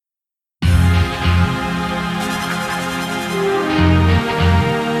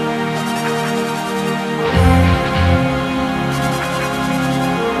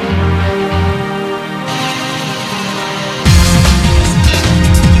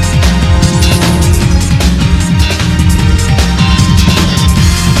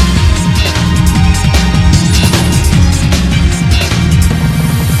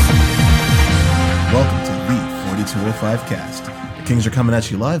Kings are coming at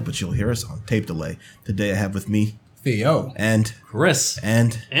you live, but you'll hear us on tape delay. Today I have with me Theo and Chris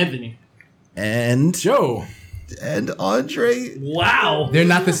and Anthony and Joe and Andre. Wow. They're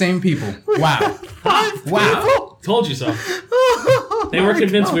not the same people. Wow. Wow. Told you so. They were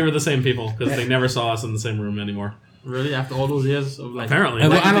convinced we were the same people because they never saw us in the same room anymore. Really? After all those years of like... Apparently. I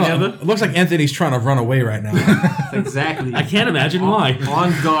Working don't know. together. It looks like Anthony's trying to run away right now. Exactly. I can't imagine why.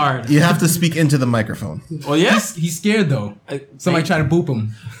 On guard. You have to speak into the microphone. Oh, yeah? He's scared though. Somebody tried to boop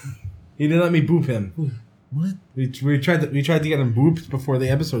him. He didn't let me boop him. What? We tried to get him booped before the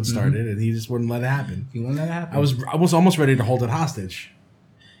episode started, and he just wouldn't let it happen. He wouldn't let it happen. I was almost ready to hold it hostage.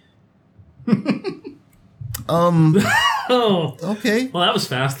 Oh. Okay. Well, that was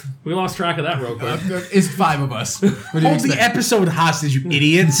fast. We lost track of that real quick. It's 5 of us. What do you Hold the expect? episode hostage, you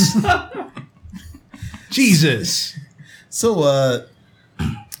idiots! Jesus. So,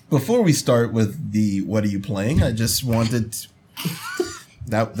 before we start with the what are you playing, I just wanted to,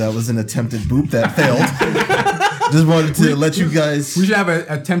 that was an attempted boop that failed. Just wanted to let you guys We should have an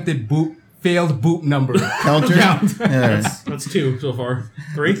attempted failed boop number. counter. Count. Yeah. That's 2 so far.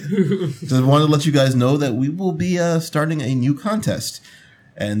 3? Just wanted to let you guys know that we will be starting a new contest.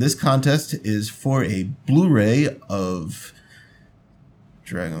 And this contest is for a Blu-ray of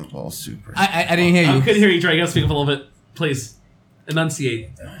Dragon Ball Super. I didn't hear I you. couldn't hear you. Try to speak up a little bit. Please. Enunciate.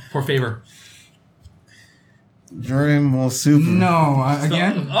 Por favor. Dragon Ball Super. No,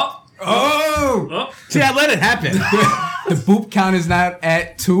 again? Oh. Oh! Oh. See, I let it happen. The boop count is not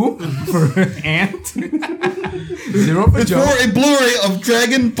at 2 for Ant. 0 for It's Joe. for a Blu-ray of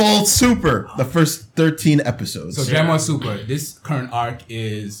Dragon Ball Super, the first 13 episodes. So Dragon Ball Super, this current arc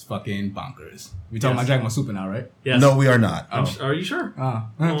is fucking bonkers. We talking about Dragon Ball Super now, right? Yes. No, we are not. Are you sure? Oh.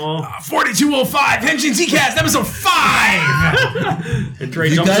 4205 Henshin Z-Cast, episode 5! And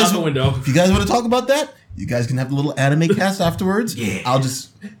Dre jumps out the window. If you guys want to talk about that, you guys can have the little anime cast afterwards. Yeah. I'll just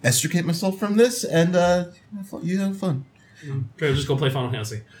extricate myself from this, and you have fun. Dre, just go play Final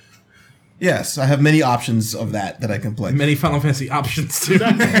Fantasy. Yes, I have many options of that I can play. Many Final Fantasy options, too.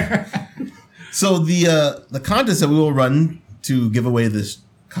 So the contest that we will run to give away this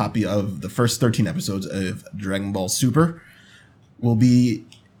copy of the first 13 episodes of Dragon Ball Super will be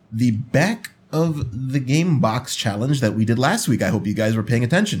the back of the game box challenge that we did last week. I hope you guys were paying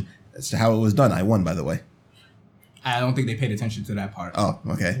attention as to how it was done. I won, by the way. I don't think they paid attention to that part. Oh,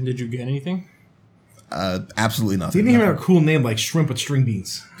 okay. Did you get anything? Absolutely They nothing. didn't even have a cool name like Shrimp with String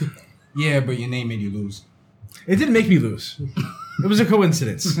Beans. Yeah, but your name made you lose. It didn't make me lose. It was a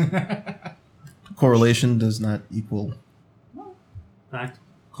coincidence. Correlation does not equal Fact.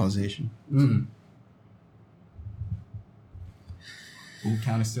 causation. Boop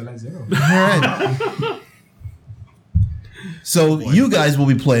count is still at 0. All right. So you guys will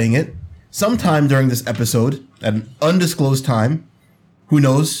be playing it sometime during this episode at an undisclosed time. Who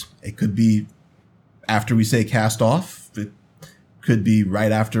knows? It could be after we say cast off. It could be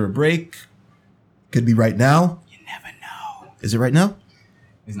right after a break. Could be right now. You never know. Is it right now?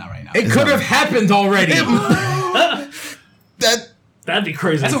 It's not right now. It could have happened already. That'd be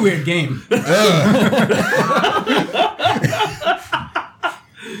crazy. That's a weird game.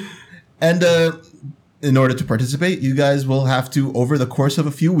 And in order to participate, you guys will have to, over the course of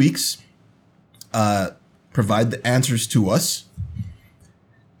a few weeks, provide the answers to us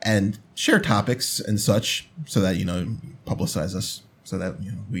and share topics and such so that, publicize us so that,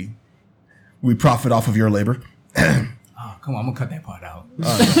 we profit off of your labor. Oh, come on. I'm going to cut that part out.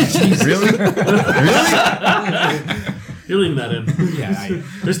 Really? Really? You're leaving that in. Yeah.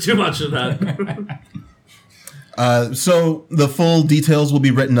 There's too much of that. So the full details will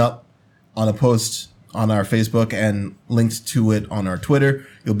be written up on a post on our Facebook and linked to it on our Twitter.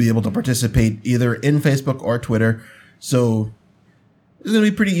 You'll be able to participate either in Facebook or Twitter. So it's going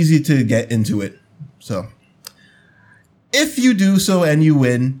to be pretty easy to get into it. So if you do so and you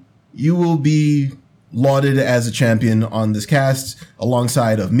win, you will be lauded as a champion on this cast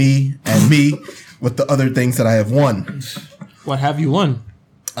alongside of me with the other things that I have won. What have you won?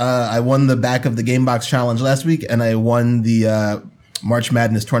 I won the back of the Game Box Challenge last week, and I won the March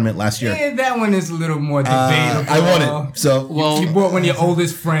Madness tournament last year. Yeah, that one is a little more debatable. I won it. So You brought one of your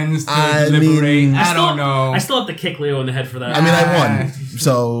oldest friends to I liberate. mean- I don't know. I still have to kick Leo in the head for that. I mean, I won,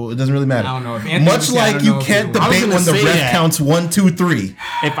 so it doesn't really matter. I don't know. If Anthony Much was here, I like don't you know if can't he would. debate gonna when the say ref that. counts 1, 2, 3.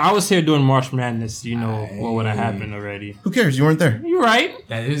 If I was here doing March Madness, what would have happened already? Who cares? You weren't there. You're right.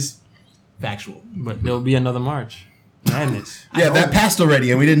 That is factual. But there'll be another March Madness. Yeah, that passed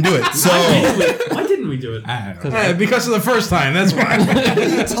already, and we didn't do it. So Why didn't we do it? I don't know. Yeah, because of the first time, that's why. what are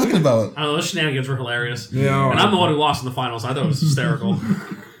you talking about? I don't know, those shenanigans were hilarious. Yeah. And I'm the one who lost in the finals. I thought it was hysterical.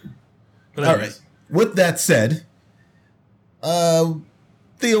 But All right. With that said,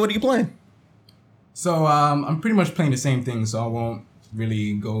 Theo, what are you playing? So I'm pretty much playing the same thing, so I won't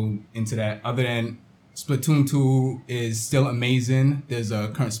really go into that. Other than Splatoon 2 is still amazing. There's a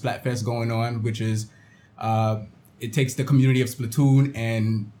current Splatfest going on, which is it takes the community of Splatoon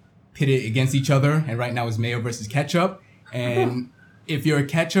and pit it against each other. And right now it's Mayo versus Ketchup. And if you're a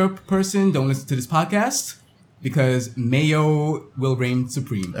Ketchup person, don't listen to this podcast because Mayo will reign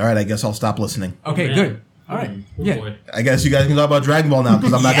supreme. All right, I guess I'll stop listening. Okay, man. good. All right. Oh, Yeah. boy. I guess you guys can talk about Dragon Ball now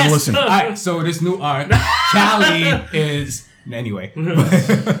because I'm not going to listen. All right. So this new Cali is anyway.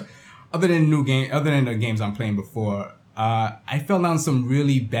 Other than the games I'm playing before, I fell down some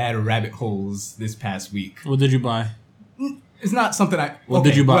really bad rabbit holes this past week. What did you buy? It's not something I. What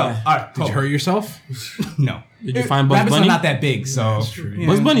did you buy? Well, all right. Did you hurt yourself? No. Did you find Bugs Rabbits Bunny? are not that big, so That's true. yeah.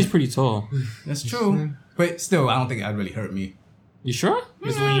 Bugs Bunny's pretty tall. That's true. But still, I don't think that'd really hurt me. You sure?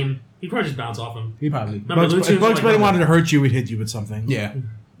 He's lean. He'd probably just bounce off him. He probably. Remember, Bugs, Lucian's if Bugs like Bunny that. wanted to hurt you, he'd hit you with something. Yeah.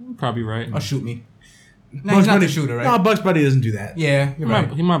 Probably right. Or shoot me. No, Bugs he's not Bunny, the shooter, right? No, Bugs Bunny doesn't do that. Yeah, you're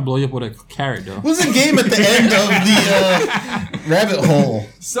right. He might blow you up with a carrot though. What's the game at the end of the rabbit hole?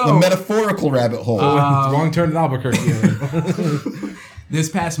 So- the metaphorical rabbit hole. Wrong turn in Albuquerque. This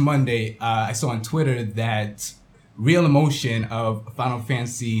past Monday, I saw on Twitter that Real Emotion of Final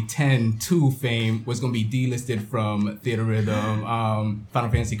Fantasy X-2 fame was going to be delisted from Theater Rhythm Final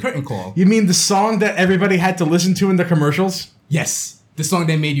Fantasy Curtain Call. You mean the song that everybody had to listen to in the commercials? Yes, the song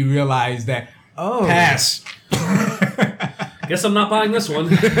that made you realize that, oh. Pass. Guess I'm not buying this one.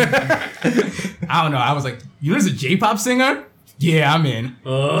 I don't know. I was like, you know, there's a J-pop singer? Yeah, I'm in.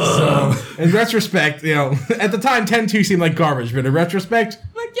 So, In retrospect, at the time, 10-2 seemed like garbage, but in retrospect,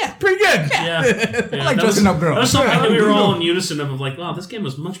 like, yeah, pretty good. Yeah. I like dressing up girls. That was something that we were all in unison of like, wow, this game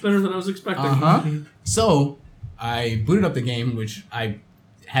was much better than I was expecting. So, I booted up the game, which I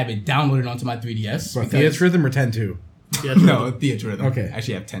have it downloaded onto my 3DS. what, because- Theater Rhythm or 10-2? Yeah, No, Theater Rhythm. Okay. I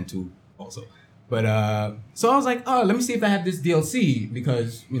actually have 10-2 also. But, so I was like, oh, let me see if I have this DLC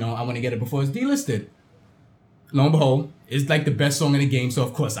because, I want to get it before it's delisted. Lo and behold, it's like the best song in the game, so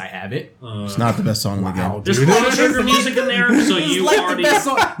of course I have it. It's not the best song in the game. There's Chrono Trigger music in there, so It's you like already. the best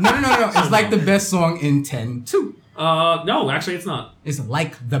song. No. It's like the best song in 10-2. No, actually, it's not. It's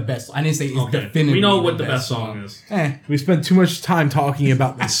like the best. I didn't say it's Okay, definitively we know what the best song is. We spent too much time talking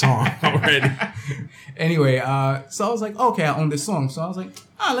about this song already. Anyway, so I was like, okay, I own this song. So I was like,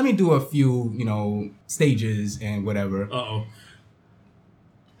 let me do a few, stages and whatever. Uh-oh.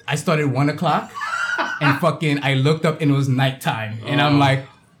 I started 1 o'clock and I looked up and it was nighttime. And I'm like,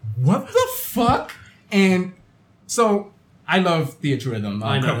 what the fuck? And so I love Theater Rhythm,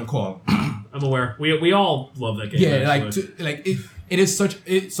 I know. Curtain Call. I'm aware. We all love that game. Yeah, actually. it is such,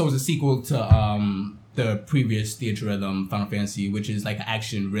 so it's a sequel to the previous Theater Rhythm Final Fantasy, which is like an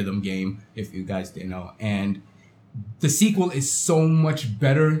action rhythm game, if you guys didn't know. And the sequel is so much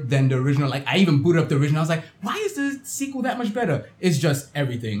better than the original. Like, I even booted up the original. I was like, why is the sequel that much better? It's just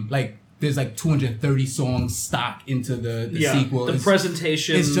everything. Like, there's like 230 songs stock into the sequel. The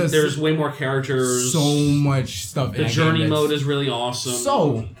presentation, it's just there's way more characters. so much stuff. The journey mode is really awesome.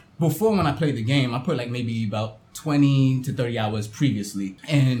 So, before when I played the game, I put like maybe about 20 to 30 hours previously.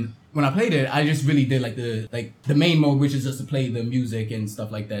 And when I played it, I just really did like the main mode, which is just to play the music and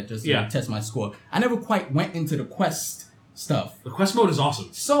stuff like that, just to test my score. I never quite went into the quest stuff. The quest mode is awesome.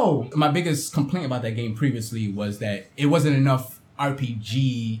 So, my biggest complaint about that game previously was that it wasn't enough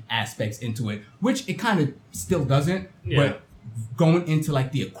RPG aspects into it, which it kind of still doesn't. Yeah. But going into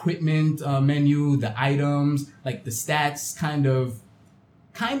like the equipment menu, the items, like the stats kind of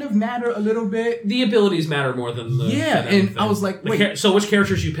matter a little bit. The abilities matter more than the... Yeah, than and everything. I was like, wait. So which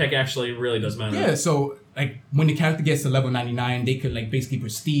characters you pick actually really does matter. Yeah, so like when the character gets to level 99, they could like basically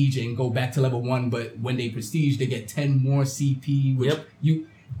prestige and go back to level 1, but when they prestige, they get 10 more CP, which You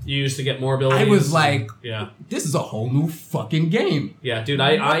used to get more abilities. I was like, yeah, this is a whole new fucking game. Yeah, dude,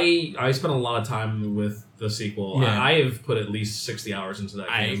 I spent a lot of time with the sequel. Yeah. I have put at least 60 hours into that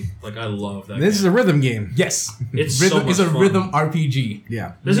game. Like, I love that This is a rhythm game. Yes. It's rhythm, so much it's a fun. rhythm RPG.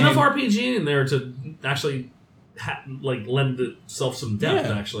 Yeah. There's Man. enough RPG in there to actually lend itself some depth.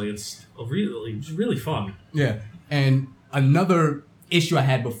 Yeah. Actually, it's really fun. Yeah. And another issue I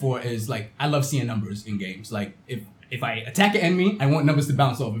had before is like I love seeing numbers in games. Like if I attack an enemy, I want numbers to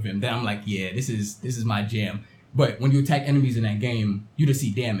bounce off of him. Then I'm like, yeah, this is my jam. But when you attack enemies in that game, you just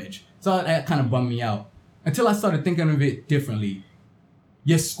see damage. So that kind of bummed me out. Until I started thinking of it differently.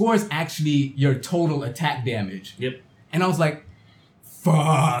 Your score is actually your total attack damage. Yep. And I was like,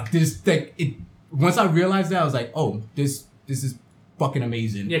 fuck, this like it. Once I realized that, I was like, oh, this is fucking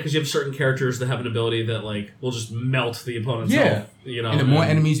amazing. Yeah, because you have certain characters that have an ability that like will just melt the opponent's Yeah. health. You know, And the more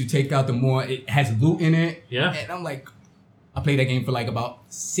enemies you take out, the more it has loot in it. Yeah. And I'm like, I played that game for like about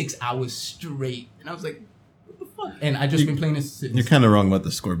 6 hours straight, and I was like, what the fuck? And I just been playing this since. You're kind of wrong about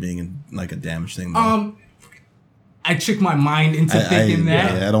the score being like a damage thing. Though. I tricked my mind into thinking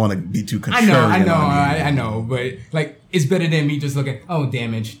that. Yeah, I don't want to be too contrarian. I know, but like it's better than me just looking. Oh,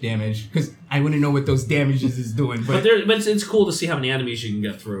 damage, because I wouldn't know what those damages is doing. But it's cool to see how many enemies you can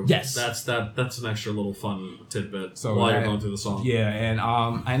get through. Yes, that's an extra little fun tidbit so while you're going through the song. Yeah, and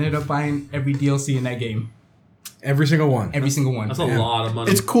I ended up buying every DLC in that game. Every single one. Every single one. That's a lot of money.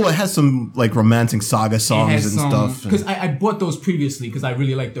 It's cool. It has some like Romancing Saga songs and stuff. Because I bought those previously because I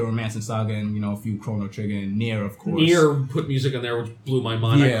really liked the Romancing Saga and a few Chrono Trigger and Nier, of course. Nier put music in there which blew my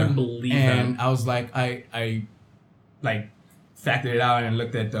mind. I couldn't believe that. And I was like, I like factored it out and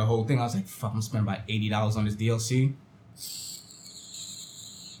looked at the whole thing. I was like, fuck, I'm spending about $80 on this DLC.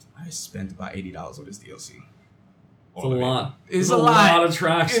 I spent about $80 on this DLC. It's a lot. It's a lot of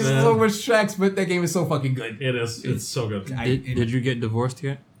tracks, It's man. so much tracks, but that game is so fucking good. It is. It's so good. Did you get divorced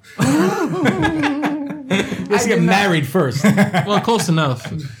yet? Let's get married first. Well, close enough.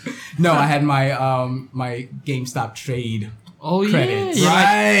 No, I had my my GameStop trade credits. Yeah.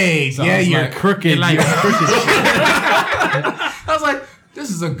 Right. So yeah, you're like, crooked. like- You're crooked. I was like, this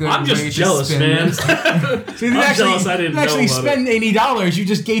is a good I'm way just to jealous, spend man. this. So you I'm jealous I didn't know actually about spend $80. You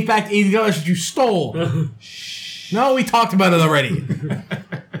just gave back $80 that you stole. No, we talked about it already.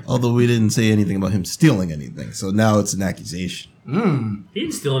 Although we didn't say anything about him stealing anything, so now it's an accusation. He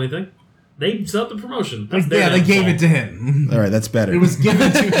didn't steal anything. They set up the promotion. That's their Yeah, they damn gave fault. it to him. All right, that's better. It was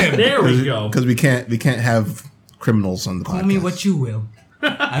given to him. There we go. Because we can't have criminals on the podcast. Call me what you will.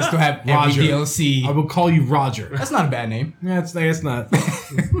 I still have every Roger. DLC. I will call you Roger. That's not a bad name. Yeah, it's not.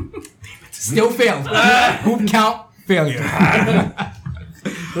 Still failed. Who count failure.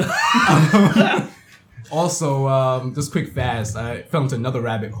 Also, just quick fast, I fell into another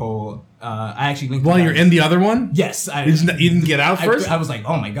rabbit hole. I actually linked. While you're in the other one? Yes, You didn't get out first? I was like,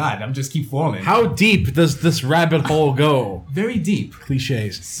 oh my god, I'm just keep falling. How deep does this rabbit hole go? Very deep.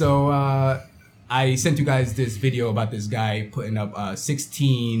 Cliches. So I sent you guys this video about this guy putting up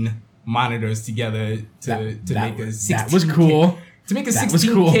 16 monitors together to make a 16K. That was cool. To make a That was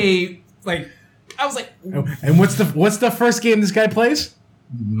cool. 16K, like I was like, And what's the first game this guy plays?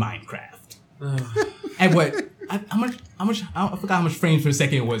 Minecraft. And what? How much? I forgot how much frames per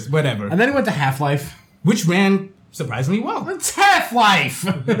second it was. Whatever. And then he went to Half-Life. Which ran surprisingly well. It's Half-Life!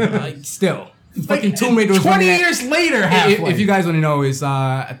 Still, fucking Tomb Raider. Was 20 running years later, If Half-Life. you guys want to know, is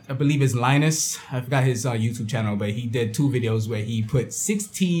I believe it's Linus. I forgot his YouTube channel, but he did 2 videos where he put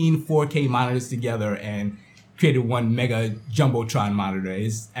 16 4K monitors together and created one mega jumbotron monitor.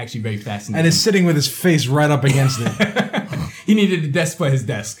 It's actually very fascinating. And is sitting with his face right up against it. He needed a desk for his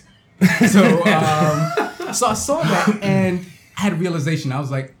desk. So so I saw that and I had a realization. I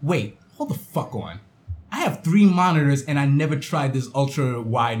was like, wait, hold the fuck on. I have 3 monitors and I never tried this ultra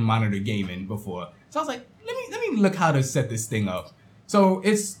wide monitor gaming before. So I was like, let me look how to set this thing up. So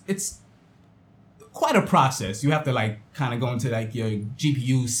it's quite a process. You have to like kind of go into like your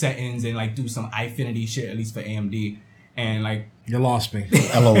GPU settings and like do some iFinity shit, at least for AMD. And like You lost me.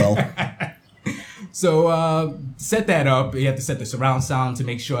 LOL. so set that up. You have to set the surround sound to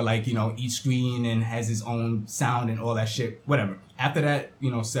make sure like, each screen and has its own sound and all that shit. Whatever. After that,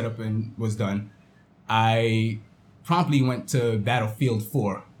 setup and was done, I promptly went to Battlefield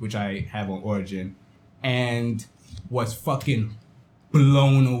 4, which I have on Origin, and was fucking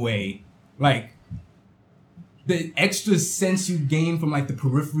blown away. Like the extra sense you gain from like the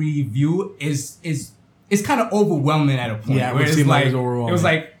periphery view is kind of overwhelming at a point. Yeah, it where would it's seem like like it was overwhelming. it was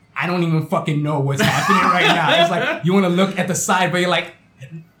like I don't even fucking know what's happening right now. It's like you want to look at the side, but you're like,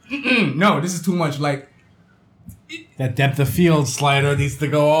 no, this is too much. Like That depth of field slider needs to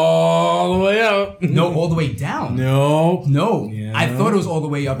go all the way out. no, all the way down. No. No, Yeah. I thought it was all the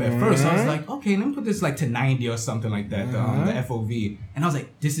way up at first. I was like, okay, let me put this like to 90 or something like that, the FOV. And I was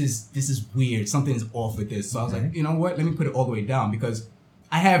like, this is weird. Something's off with this. So I was like, you know what? Let me put it all the way down because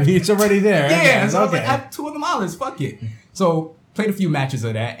I have It's already there. yeah. So I was okay. like, I have 2 of them olives. Fuck it. So played a few matches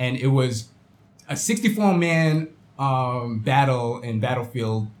of that, and it was a 64-man battle in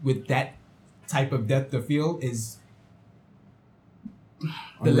Battlefield with that type of depth of field is.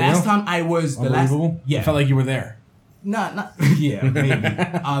 The last time I was Unbelievable? I yeah. felt like you were there. Not yeah, maybe.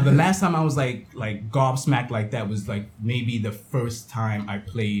 The last time I was like gobsmacked like that was like maybe the first time I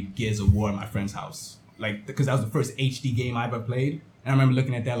played Gears of War at my friend's house. Like because that was the first HD game I ever played. And I remember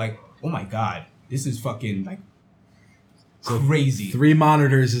looking at that like, oh my god, this is fucking like crazy. 3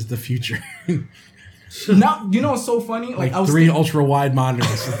 monitors is the future. Now what's so funny? Like I was 3 ultra wide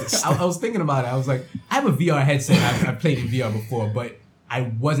monitors. I was thinking about it. I was like, I have a VR headset. I've played in VR before, but I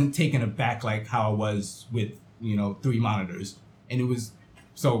wasn't taken aback like how I was with 3 monitors. And it was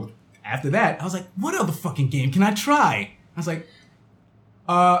so after that I was like, what other fucking game can I try? I was like,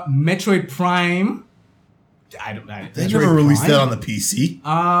 Metroid Prime. They never released that on the PC.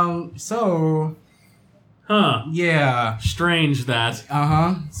 So Huh. yeah. Strange that.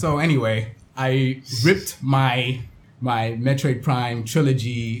 So anyway, I ripped my Metroid Prime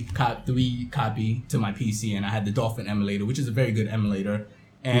Trilogy 3 copy to my PC, and I had the Dolphin emulator, which is a very good emulator.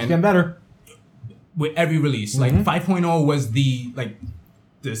 It's getting And better. with every release, like 5.0 was the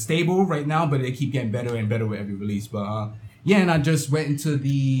stable right now, but they keep getting better and better with every release. But yeah, and I just went into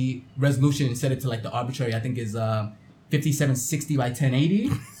the resolution and set it to like the arbitrary. I think is 5760 by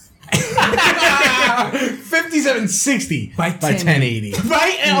 1080. 5760 by 1080.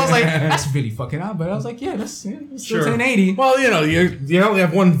 Right? And I was like, that's really fucking out. But I was like, yeah, that's still Sure. 1080. Well, you only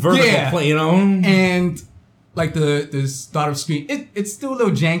have one vertical plane, And like the start of screen, it's still a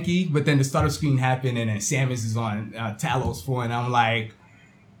little janky, but then the start of screen happened, and then Samus is on Talos 4, and I'm like,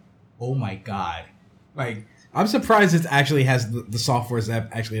 oh my god, like. I'm surprised it actually has the software is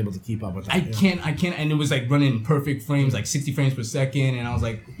actually able to keep up with that. I can't, and it was like running perfect frames, like 60 frames per second, and I was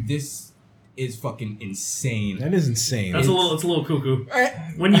like, this is fucking insane. That is insane. It's a little cuckoo.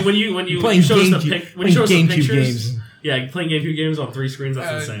 When you Playing show us the GameCube pictures, games. yeah, playing GameCube games on 3 screens,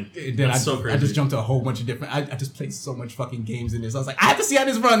 that's insane. Then That's so crazy. I just jumped to a whole bunch of different. I just played so much fucking games in this. I was like, I have to see how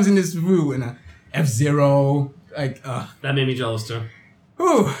this runs in this view, and F-Zero, like, That made me jealous too.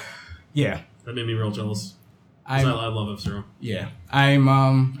 whew, yeah. That made me real jealous. 'Cause I love F-Zero. Yeah, I'm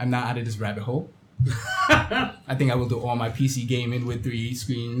not out of this rabbit hole. I think I will do all my PC gaming with 3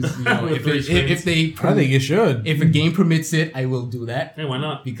 screens. With 3 screens. If they, I think you should. if a game permits it, I will do that Hey, why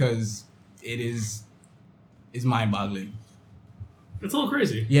not? because it's mind-boggling. It's a little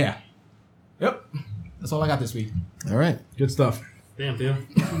crazy. Yeah. Yep. That's all I got this week. All right, Good stuff. Damn, Theo.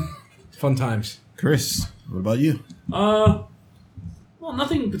 Fun times. Chris, what about you? Well,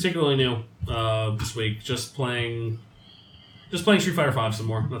 nothing particularly new this week. Just playing Street Fighter V some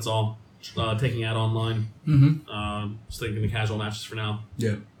more. That's all. Taking out online. Sticking to casual matches for now.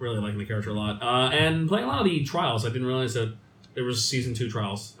 Yeah. Really liking the character a lot. And playing a lot of the trials. I didn't realize that there was season 2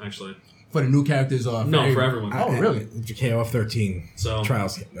 trials actually. For the new characters or No, for everyone. Oh, really? KOF 13 So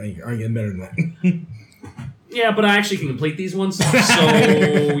trials aren't getting better than that. yeah, but I actually can complete these ones. So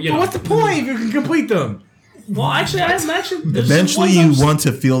But what's the point if you can complete them? Well, actually, I haven't actually. there's some Eventually, ones you I've- want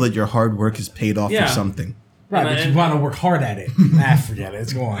to feel that your hard work is paid off Yeah. for something. Right, but And- you want to work hard at it. Forget it.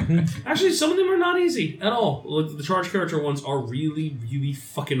 It's going. Actually, some of them are not easy at all. Like, the charge character ones are really, really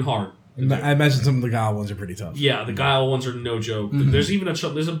fucking hard. I imagine some of the Guile ones are pretty tough. Yeah, the Guile ones are no joke. There's even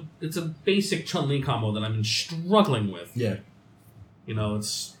it's a basic Chun-Li combo that I've been struggling with. Yeah.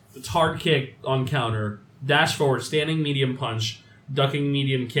 It's hard kick on counter, dash forward, standing medium punch, ducking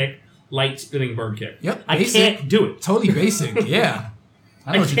medium kick, light spinning bird kick. Yep, I basic. can't do it. Totally basic. Yeah.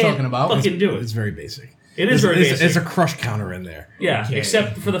 I know what you're can't talking about. Fucking do it. It's very basic. It is very basic. It's a crush counter in there. Yeah, Okay.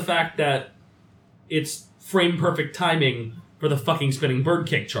 except for the fact that it's frame perfect timing for the fucking spinning bird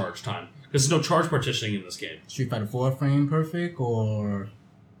kick charge time. There's no charge partitioning in this game. Street Fighter 4 frame perfect or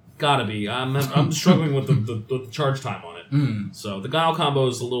Gotta be. I'm struggling with the charge time on it. So the Guile combo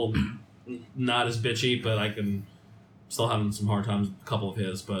is a little not as bitchy, but I can still having some hard times with a couple of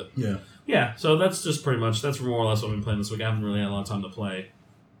his. But yeah, so that's just pretty much, that's more or less what I've been playing this week. I haven't really had a lot of time to play,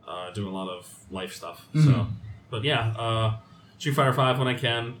 doing a lot of life stuff. So, but yeah, Street Fighter 5 when I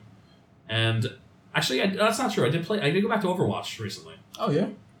can. And actually, that's not true. I did go back to Overwatch recently. Oh yeah.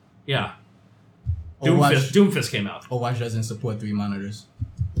 Yeah. Overwatch, Doomfist came out. Overwatch doesn't support 3 monitors.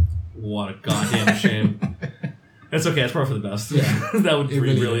 What a goddamn shame. It's okay. It's probably for the best. Yeah. That would be It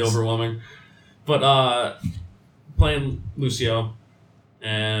really really is. overwhelming. But playing Lucio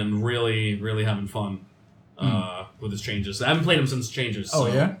and really, really having fun with his changes. I haven't played him since changes. Oh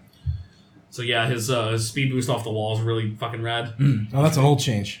so. yeah. So yeah, his speed boost off the wall is really fucking rad. Oh, that's an old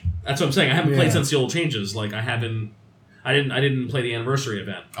change. That's what I'm saying. I haven't Yeah. played since the old changes. Like I didn't play the anniversary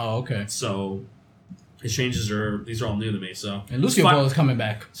event. Oh okay. So his changes these are all new to me. So And Lucio Ball is coming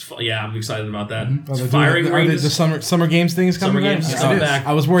back. yeah, I'm excited about that. Oh, It's they're firing doing ranges. the summer games thing is coming Summer back? games is Yeah, coming it is. back.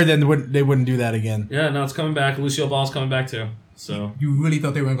 I was worried that they wouldn't do that again. Yeah, no, it's coming back. Lucio Ball's coming back too. So You really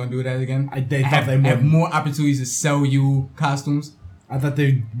thought they weren't gonna do that again? They thought have, they have would. more opportunities to sell you costumes. I thought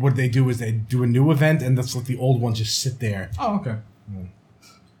what they do is they do a new event and that's let the old ones just sit there. Oh okay.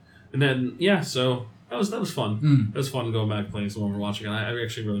 and then yeah, so that was fun. It was fun going back and playing some Overwatch again. I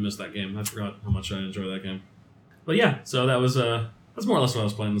actually really missed that game. I forgot how much I enjoyed that game. But yeah, so that's more or less what I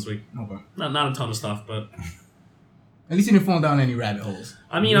was playing this week. Okay. Not a ton of stuff, but At least you didn't fall down any rabbit holes.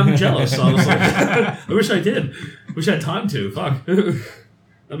 I mean I'm jealous. Honestly, I wish I did. Wish I had time to. Fuck, that'd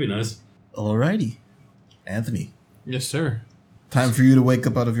be nice. Alrighty. Anthony, Yes, sir. time for you to wake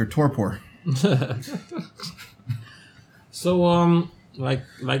up out of your torpor. So,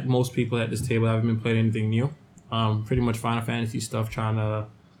 like most people at this table, I haven't been playing anything new. Pretty much Final Fantasy stuff, trying to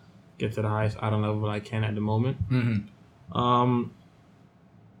get to the highest item level I can at the moment. I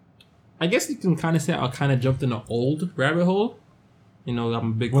guess you can kind of say I kind of jumped in an old rabbit hole. You know, I'm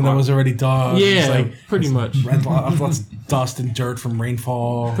a big When that was already done. yeah, Like, pretty much. lots of dust and dirt from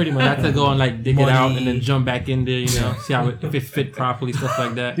rainfall. Pretty much. I had to go and like dig it out Money. and then jump back in there. You know, see how if it fit properly, stuff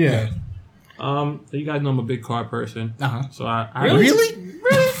like that. Yeah. So you guys know I'm a big car person. So I Really?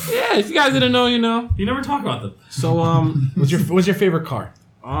 Yeah. If you guys didn't know, you know. You never talk about them. So What's your favorite car?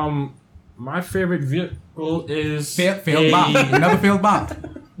 my favorite vehicle is Failed Bob. Another failed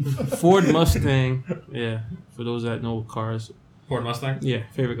Bob. Ford Mustang. Yeah, for those that know cars. Ford Mustang. Yeah,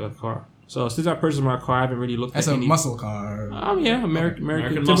 favorite car. So since I purchased my car, I haven't really looked That's at a any. muscle car. Yeah, American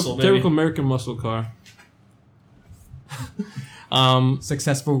muscle, baby. typical American muscle car.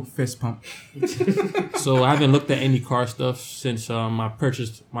 Successful fist pump. So I haven't looked at any car stuff since I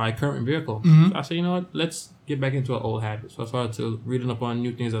purchased my current vehicle. So I said, you know what, let's get back into an old habit. So I started to reading up on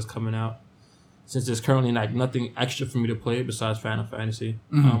new things that's coming out. Since there's currently like nothing extra for me to play besides Final Fantasy.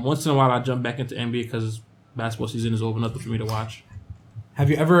 Once in a while I jump back into NBA because basketball season is over, nothing for me to watch. Have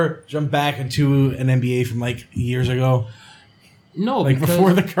you ever jumped back into an NBA from like years ago? No, Like because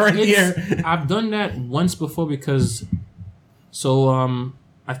before the current year? I've done that once before because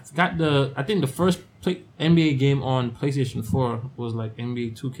I think the first NBA game on PlayStation 4 was like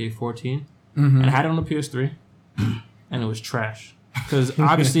NBA 2K14 and I had it on the PS3 and it was trash. Because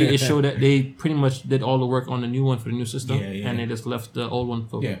obviously it showed that they pretty much did all the work on the new one for the new system and they just left the old one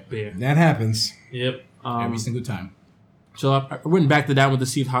for bare. That happens. Yep. Every single time. So I went back to that one to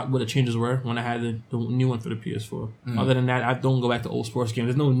see what the changes were when I had the new one for the PS4. Other than that, I don't go back to old sports games.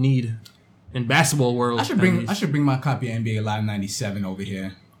 There's no need in basketball world. I should bring my copy of NBA Live 97 over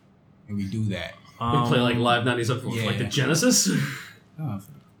here, and we do that. We play like Live 97 for like the Genesis. Oh,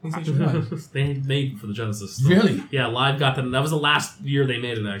 PlayStation 1. They made for the Genesis. Really? Yeah, Live got them. That was the last year they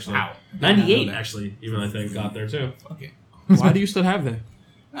made it, actually. Wow. 98, actually, even I think, got there too. Okay. Why do you still have that?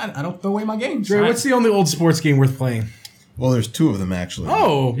 I don't throw away my games. Dre, what's the only old sports game worth playing? Well, there's two of them actually.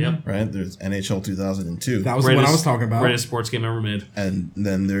 Oh. Yep. Right? There's NHL 2002. That was the one I was talking about. Greatest sports game ever made. And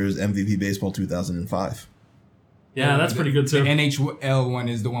then there's MVP Baseball 2005. Yeah, that's pretty good too. The NHL one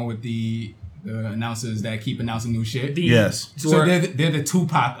is the one with the announcers that keep announcing new shit. Yes. So they're the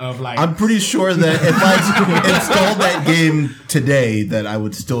Tupac of like. I'm pretty sure that if I installed that game today, that I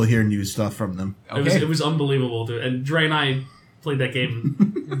would still hear new stuff from them. Okay. It was unbelievable, dude. And Dre and I played that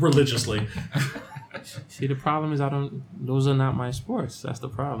game religiously. See, the problem is those are not my sports. That's the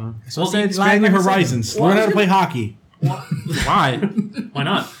problem. So expand your horizons. Learn how to play hockey. Why? Why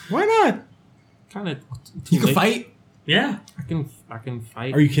not? Why not? Kind of. You can fight. Yeah. I can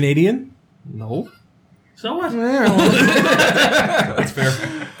fight. Are you Canadian? No. So what? That's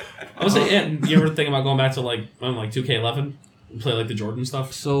fair. I was saying, you ever think about going back to like 2K11 and play like the Jordan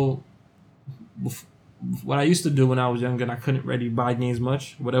stuff? So, what I used to do when I was younger and I couldn't really buy games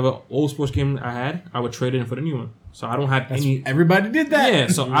much, whatever old sports game I had, I would trade it in for the new one. So I don't have any. Everybody did that. Yeah,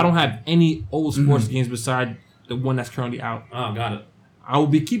 so I don't have any old sports games beside the one that's currently out. Oh, got it. I will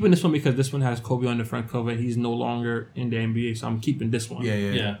be keeping this one because this one has Kobe on the front cover. He's no longer in the NBA, so I'm keeping this one.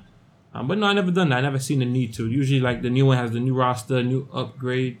 Yeah. But no, I never done that. I never seen the need to. Usually, like the new one has the new roster, new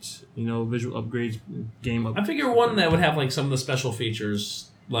upgrades, visual upgrades, game up. I figure one that would have like some of the special features,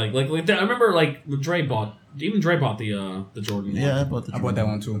 like I remember like Dre bought the Jordan. Yeah, one. I bought I bought that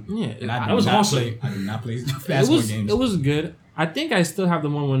one too. Yeah, That was awesome. I did not play basketball games. It was good. I think I still have the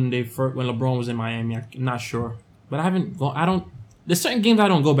one when LeBron was in Miami. I'm not sure, but I haven't. There's certain games I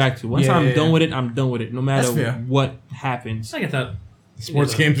don't go back to. Once I'm done with it, I'm done with it. No matter what happens. I get that.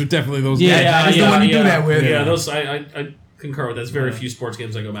 Sports games are definitely those Yeah, guys. That's the one you do that with. Yeah, those I concur with. That's very few sports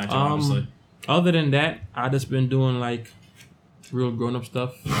games I go back to. Obviously. Other than that, I just been doing like real grown up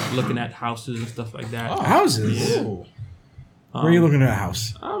stuff, looking at houses and stuff like that. Houses? Yeah. Where are you looking at a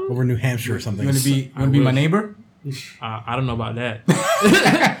house? Over in New Hampshire or something. You want to be my neighbor? I don't know about that.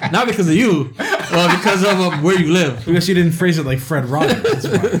 Not because of you, well, because of where you live. Because you didn't phrase it like Fred Rogers. That's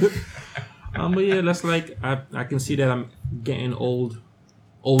why. But yeah, that's like I can see that I'm getting older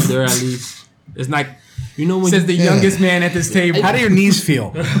at least. It's like when Says the youngest man at this table. How do your knees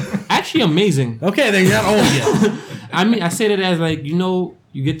feel? actually amazing. Okay, then you're not old yet. I mean, I say that as like you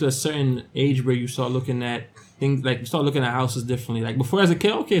get to a certain age where you start looking at things like you start looking at houses differently. Like before as a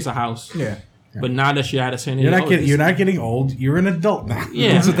kid, okay, it's a house. Yeah. But now that you're at a certain age, You're not getting old. You're an adult now.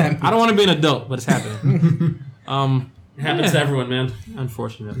 Yeah, That's what that means. I don't want to be an adult, but it's happening. It happens to everyone, man.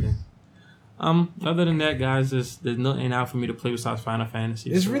 Unfortunately. Other than that, guys, there's nothing out for me to play besides Final Fantasy.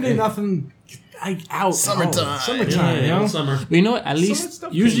 There's really nothing out. Summertime. Summertime, you know? Summer. But you know what? At least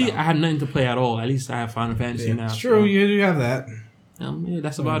stuff usually came out. I had nothing to play at all. At least I have Final Fantasy now. It's true, you have that. Yeah,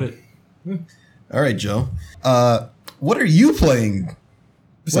 that's about it. All right, Joe. What are you playing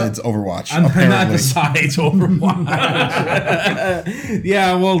besides Overwatch? I'm not apparently? besides Overwatch.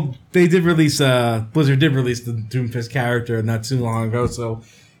 Yeah, well, they did release, Blizzard did release the Doomfist character not too long ago, so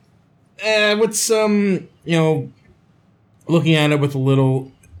with some, looking at it with a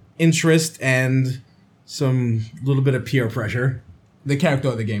little interest and some little bit of peer pressure. The character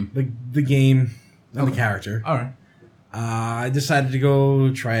of the game. The game, not the character. All right. I decided to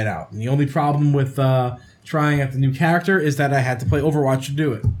go try it out. And the only problem with trying out the new character is that I had to play Overwatch to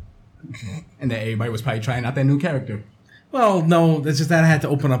do it. And that everybody was probably trying out that new character. Well, no, it's just that I had to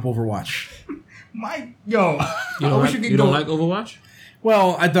open up Overwatch. You don't like Overwatch?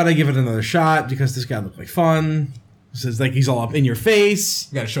 Well, I thought I'd give it another shot because this guy looked like fun. This is like he's all up in your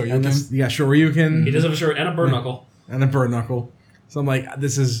face. You gotta show you And again. you got Shoryuken. He does have a shirt and a bird knuckle. And a bird knuckle. So I'm like,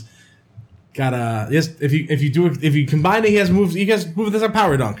 this is gotta. Yes, if you combine it, he has moves. He has moves that's a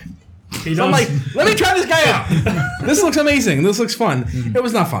power dunk. He So I'm does. like, let me try this guy out. This looks amazing. This looks fun. It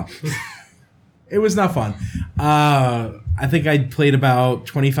was not fun. It was not fun. I think I played about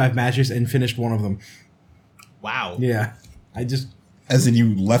 25 matches and finished one of them. Wow. Yeah, I As in,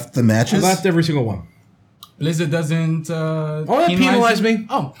 you left the matches? left every single one. Blizzard doesn't. Oh, they penalized me.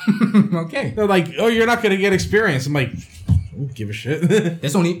 Oh, okay. They're like, oh, you're not gonna get experience. I'm like, I don't give a shit.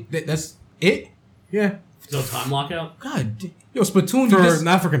 That's it. Yeah, No time lockout. God, yo, Splatoon. You just,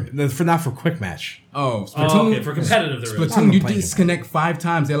 not for quick match. oh, Splatoon. Oh, okay. For competitive, there is. Splatoon, I'm you playing it. disconnect 5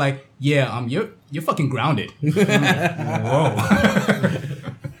 times. They're like, yeah, you're fucking grounded. Whoa.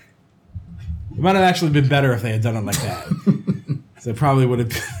 It might have actually been better if they had done it like that. So I probably would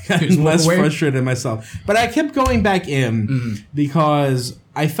have gotten less away? frustrated myself. But I kept going back in because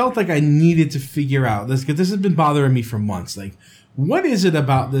I felt like I needed to figure out this, because this has been bothering me for months. Like, what is it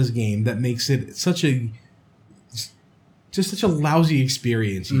about this game that makes it such a lousy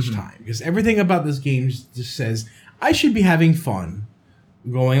experience each time? Because everything about this game just says I should be having fun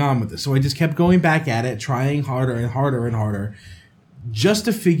going on with this. So I just kept going back at it, trying harder and harder and harder, just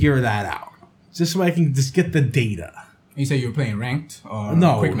to figure that out. Just so I can just get the data. You say you were playing ranked or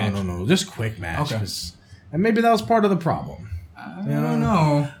No, quick match? no, just quick match. Okay. 'Cause- and maybe that was part of the problem. I don't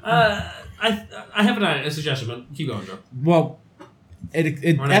know. I have a suggestion, but keep going, Joe. Well,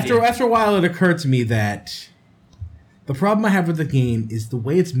 it Or an after idea. a while, it occurred to me that the problem I have with the game is the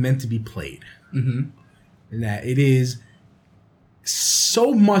way it's meant to be played. Mm-hmm. And that it is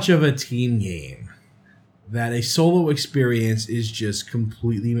so much of a team game that a solo experience is just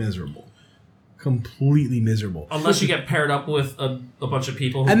completely miserable. Completely miserable. Unless you get paired up with a bunch of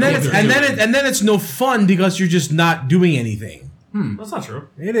people. And then it's it's no fun because you're just not doing anything. That's not true.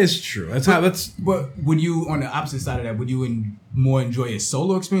 It is true. That's But would you, on the opposite side of that, would you more enjoy a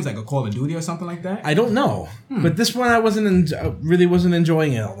solo experience, like a Call of Duty or something like that? I don't know. But this one I really wasn't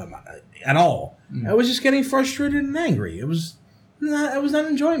enjoying it at all. I was just getting frustrated and angry. I was not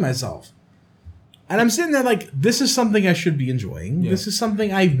enjoying myself. And I'm sitting there like, this is something I should be enjoying. Yeah. This is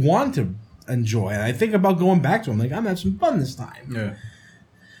something I want to enjoy. And I think about going back to it. I'm like, I'm having some fun this time. Yeah.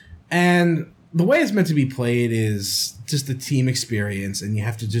 And the way it's meant to be played is just a team experience, and you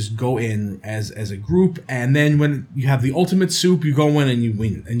have to just go in as a group, and then when you have the ultimate soup, you go in and you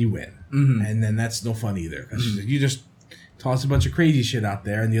win. Mm-hmm. And then that's no fun either, because you just toss a bunch of crazy shit out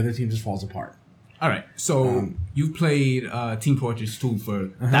there, and the other team just falls apart. All right. So you've played Team Fortress 2 for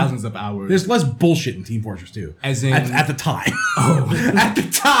thousands of hours. There's less bullshit in Team Fortress 2. As in- at the time. At the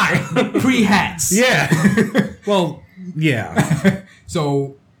time. pre-hats. Yeah. Well, yeah.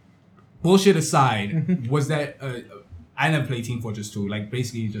 So, bullshit aside, was that... I never played Team Fortress 2, like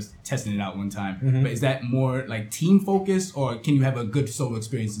basically just testing it out one time. But is that more like team focused, or can you have a good solo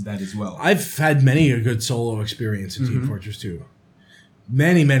experience with that as well? I've had many a good solo experience in Team Fortress 2.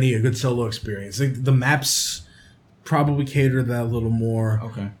 Many a good solo experience. Like the maps probably cater to that a little more.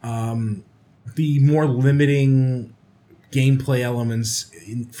 Okay. The more limiting gameplay elements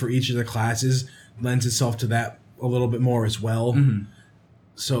for each of the classes lends itself to that a little bit more as well.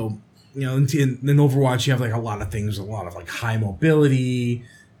 So, you know, in Overwatch, you have like a lot of things, a lot of like high mobility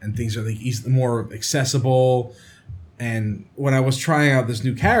and things are like more accessible. And when I was trying out this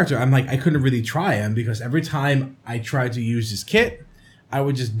new character, I'm like, I couldn't really try him because every time I tried to use his kit, I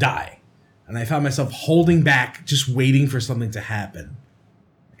would just die. And I found myself holding back, just waiting for something to happen.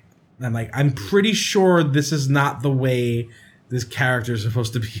 And I'm like, I'm pretty sure this is not the way this character is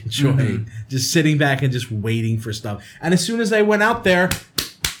supposed to be enjoyed. Just sitting back and just waiting for stuff. And as soon as I went out there,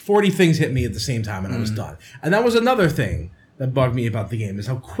 40 things hit me at the same time, and I was done. And that was another thing that bugged me about the game, is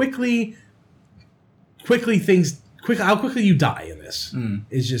how quickly you die in this.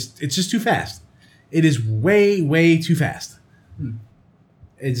 It's just too fast. It is way, way too fast.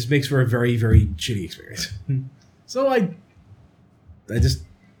 It just makes for a very, very shitty experience. So I just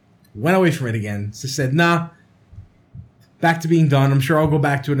went away from it again. Just said, nah, back to being done. I'm sure I'll go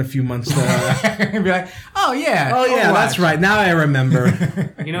back to it in a few months. Be like, oh yeah, that's right. Now I remember.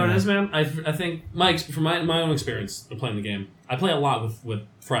 You know what it is, man? I think from my own experience of playing the game, I play a lot with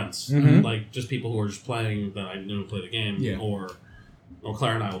friends, like just people who are just playing that I knew play the game, or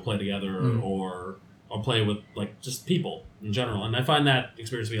Claire and I will play together, or I'll play with like just people in general, and I find that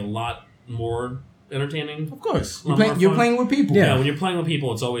experience to be a lot more entertaining. Of course, you're playing with people. Yeah, when you're playing with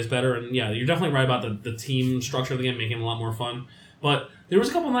people, it's always better. And yeah, you're definitely right about the team structure of the game making it a lot more fun. But there was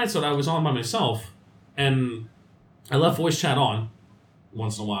a couple nights that I was on by myself, and I left voice chat on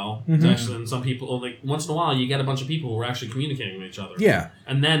once in a while. Actually, and some people, like once in a while, you get a bunch of people who are actually communicating with each other. Yeah,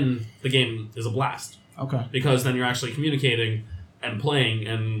 and then the game is a blast. Okay, because then you're actually communicating and playing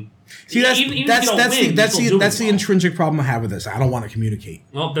and. See, that's the intrinsic problem I have with this. I don't want to communicate.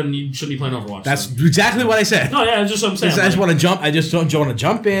 Well, then you shouldn't be playing Overwatch. That's exactly what I said. No, yeah, that's just what I'm saying. I just want to jump. I just don't want to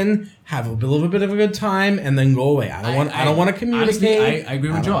jump in, have a little bit of a good time, and then go away. I don't want to communicate. Honestly, I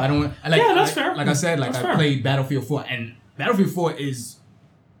agree with Joe. I don't want. That's fair. Like I said, I played Battlefield 4, and Battlefield 4 is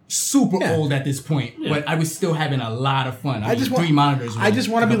super old at this point, but I was still having a lot of fun. I just want 3 monitors. I just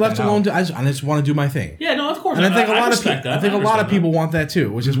want to be left alone. I just want to do my thing. Yeah, no, of course. And I think a lot of people want that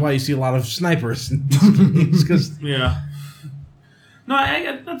too, which is why you see a lot of snipers. Yeah. No,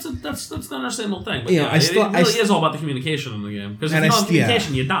 that's an understandable thing. But it really is all about the communication in the game. Because if you don't have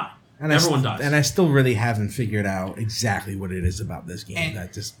communication, you die. And everyone dies. And I still really haven't figured out exactly what it is about this game. And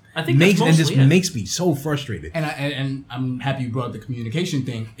that just makes me so frustrated. And I'm happy you brought up the communication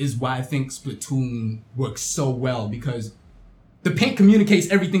thing, is why I think Splatoon works so well, because the paint communicates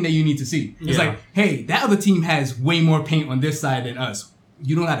everything that you need to see. It's like, hey, that other team has way more paint on this side than us.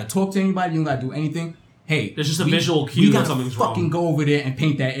 You don't got to talk to anybody. You don't got to do anything. Hey, there's just a visual cue that something's wrong. We got to fucking go over there and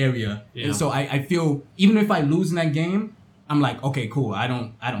paint that area. Yeah. And so I feel, even if I lose in that game, I'm like, okay, cool. I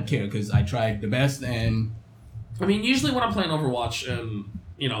don't care, because I tried the best. And I mean, usually when I'm playing Overwatch and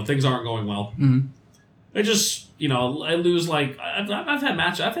things aren't going well, I just I lose. Like I've had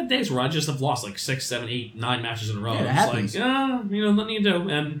matches. I've had days where I just have lost like 6, 7, 8, 9 matches in a row. Yeah, that happens. Like nothing you do,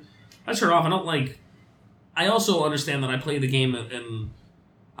 and I turn it off. I don't like. I also understand that I play the game and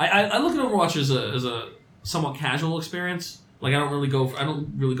I look at Overwatch as a somewhat casual experience. Like I don't really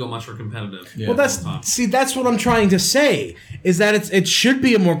go much for competitive. Yeah. Well, that's what I'm trying to say, is that it should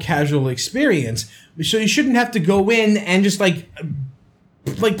be a more casual experience. So you shouldn't have to go in and just like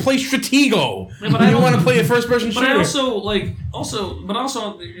play Stratego. Yeah, but I don't want to play a first person shooter. But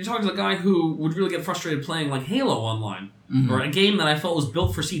also you're talking to a guy who would really get frustrated playing like Halo online, or a game that I felt was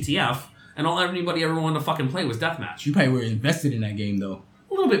built for CTF, and all anybody ever wanted to fucking play was deathmatch. You probably were invested in that game though.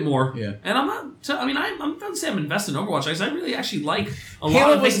 A little bit more, yeah. And I'm not. I'm not saying I'm invested in Overwatch. I really actually like a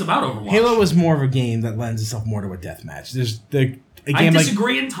lot of things about Overwatch. Halo was more of a game that lends itself more to a deathmatch. I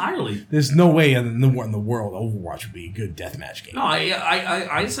disagree entirely. There's no way in the world Overwatch would be a good deathmatch game. No,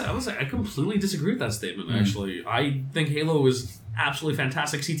 I completely disagree with that statement. Actually, I think Halo is absolutely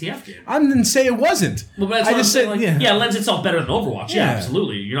fantastic CTF game. I didn't say it wasn't. Well, but I just said, it lends itself better than Overwatch. Yeah,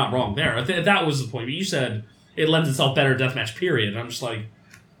 absolutely. You're not wrong there. That was the point. But you said it lends itself better to deathmatch. Period. And I'm just like.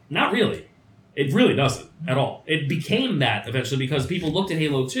 Not really. It really doesn't at all. It became that eventually because people looked at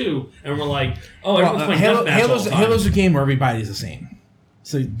Halo 2 and were like, "Oh, everyone's playing deathmatch all the time." Halo's a game where everybody's the same,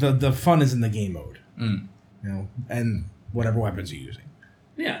 so the fun is in the game mode, and whatever weapons you're using.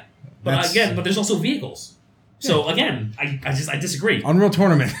 Yeah, but there's also vehicles. So again, I disagree. Unreal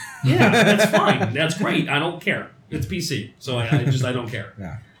Tournament. Yeah, that's fine. That's great. I don't care. It's PC, so I don't care.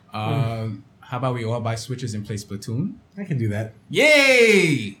 Yeah. How about we all buy Switches and play Splatoon? I can do that.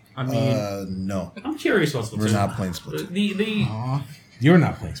 Yay! I mean, no. I'm curious about Splatoon. We're not playing Splatoon. You're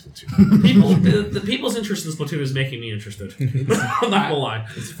not playing Splatoon. The people's interest in Splatoon is making me interested. I'm not gonna lie.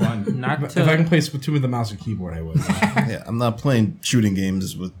 It's fun. If I can play Splatoon with a mouse and keyboard, I would. Yeah, I'm not playing shooting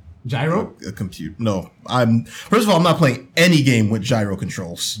games with gyro. A compute. No, first of all, I'm not playing any game with gyro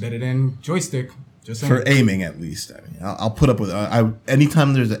controls. Better than joystick. Just for aiming, at least. I mean, I'll put up with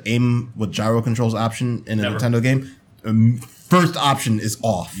anytime there's an aim with gyro controls option in a Nintendo game. First option is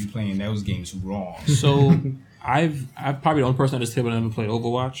off. You playing those games wrong. So I'm probably the only person at this table that never played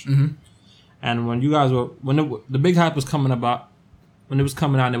Overwatch. And when you guys the big hype was coming about, when it was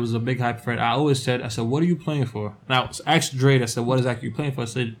coming out, and it was a big hype for it. I always said, "What are you playing for?" Now I asked Dre. I said, "What exactly are you playing for?" I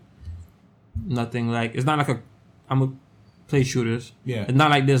said, "Nothing. Like it's not like I'm a play shooters. Yeah. It's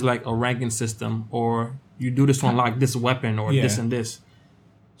not like there's like a ranking system or you do this to unlock this weapon or this and this.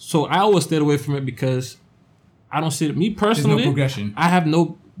 So I always stayed away from it because I don't see it. Me personally, there's no progression. I have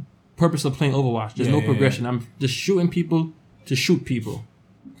no purpose of playing Overwatch. There's no progression. Yeah. I'm just shooting people to shoot people.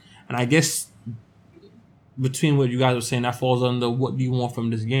 And I guess between what you guys were saying, that falls under what do you want from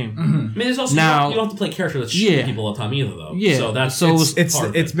this game. I mean, there's also Now, you don't have to play a character that's shooting people all the time either, though. Yeah. So that's So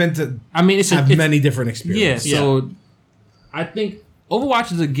It's meant to I mean, have many different experiences. Yeah, so I think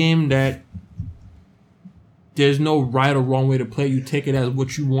Overwatch is a game that there's no right or wrong way to play. You take it as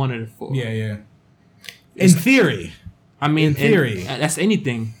what you wanted it for. Yeah. In theory. I mean, in theory. that's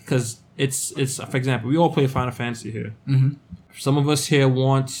anything because it's for example, we all play Final Fantasy here. Mm-hmm. Some of us here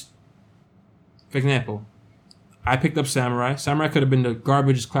want, for example, I picked up Samurai. Samurai could have been the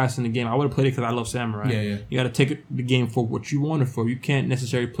garbage class in the game. I would have played it because I love Samurai. Yeah. You got to take the game for what you want it for. You can't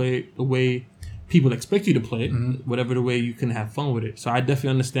necessarily play it the way people expect you to play it, whatever the way you can have fun with it. So I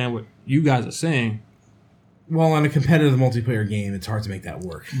definitely understand what you guys are saying. Well, on a competitive multiplayer game, it's hard to make that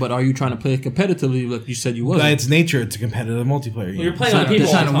work. But are you trying to play it competitively like you said you wasn't? By its nature, it's a competitive multiplayer game. you're playing on people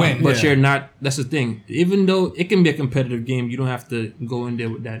all trying the to time. win. But you're not. That's the thing. Even though it can be a competitive game, you don't have to go in there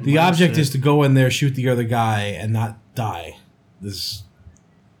with that. The object mindset. is to go in there, shoot the other guy, and not die. This is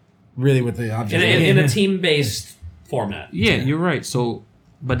really what the object is. In a team-based format. Yeah, you're right. So,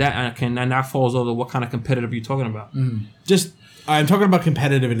 but that falls over what kind of competitive you're talking about. Just, I'm talking about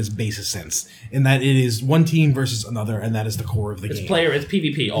competitive in its basis sense, in that it is one team versus another, and that is the core of the game. It's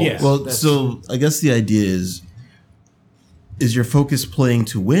PvP always. Yeah. Well, so I guess the idea is your focus playing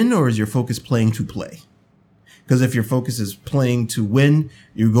to win or is your focus playing to play? Because if your focus is playing to win,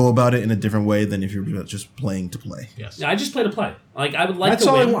 you go about it in a different way than if you're just playing to play. Yes. Yeah, I just play to play. Like, I would like That's to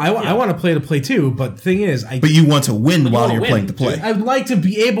all win. I want to play too, but the thing is, But you want to win while wanna you're win, playing to play. I'd like to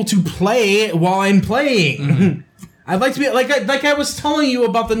be able to play while I'm playing. I'd like to be like I was telling you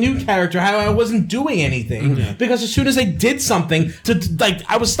about the new character, how I wasn't doing anything because as soon as I did something,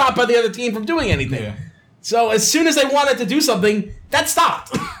 I was stopped by the other team from doing anything. Yeah. So as soon as I wanted to do something, that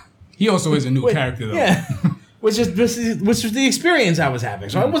stopped. He also is a new character, though. Yeah, which was the experience I was having.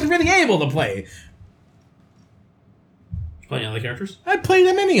 So I wasn't really able to play. Playing other characters? I played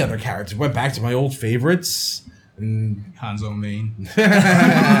many other characters. Went back to my old favorites. And Hanzo main.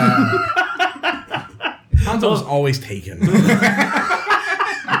 Hanzo was always taken.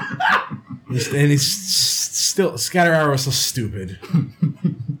 And he's still Scatter Arrow is so stupid.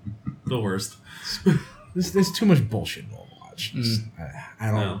 The worst. There's too much bullshit in Overwatch.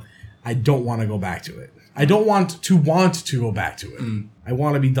 I don't want to go back to it. I don't want to go back to it. I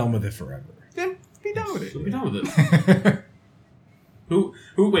want to be done with it forever. Then be done with it. Be done with it. Who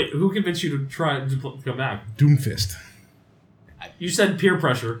convinced you to try to come back? Doomfist. You said peer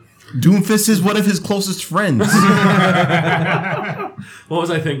pressure. Doomfist is one of his closest friends. What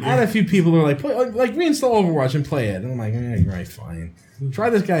was I thinking? I had a few people who were like, reinstall Overwatch and play it. And I'm like, you're right, fine. Try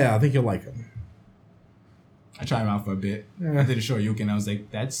this guy out. I think you'll like him. I tried him out for a bit. Yeah. I did a Shoryuken. I was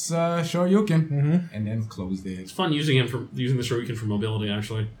like, that's Shoryuken. And then closed it. It's fun using the Shoryuken for mobility,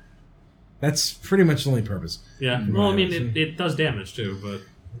 actually. That's pretty much the only purpose. Yeah. Well, I mean, it does damage, too, but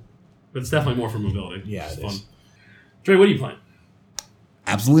it's definitely more for mobility. Yeah, it's it fun. is. Dre, what are you playing?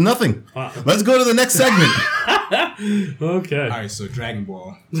 Absolutely nothing. Wow. Let's go to the next segment. Okay. All right, so Dragon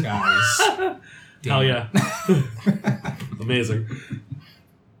Ball, guys. Hell yeah. Amazing.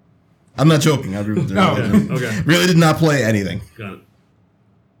 I'm not joking. I really, Okay. really did not play anything. Got it.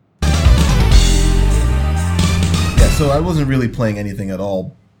 Yeah, so I wasn't really playing anything at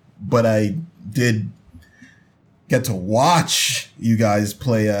all, but I did get to watch you guys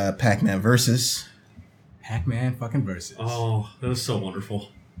play Pac Man Versus. Pac Man fucking versus. Oh, that was so wonderful.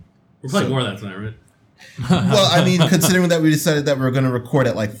 We're playing more of that tonight, right? Well, I mean, considering that we decided that we were going to record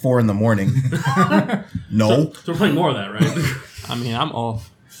at like 4 a.m. No. So we're playing more of that, right? I mean, I'm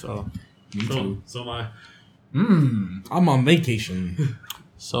off, so Me too. So am I. I'm on vacation.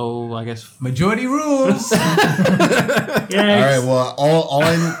 So I guess Majority rules. All right. Well,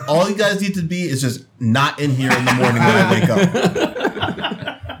 all you guys need to be is just not in here in the morning when I wake up.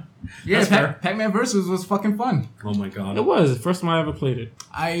 Yeah, Pac-Man Versus was fucking fun. Oh my god. it was the first time I ever played it.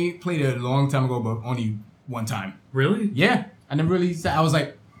 I played it a long time ago, but only one time. Really? Yeah, I never really. I was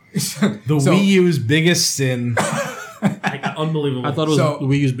like, The Wii U's biggest sin. Unbelievable. I thought it was So- the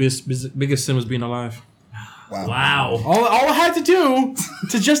Wii U's biggest sin was being alive. Wow. All I had to do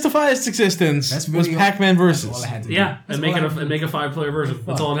to justify its existence That's was really Pac-Man all I Versus. had to do. Yeah, That's and make all I it had to do. make a 5-player version.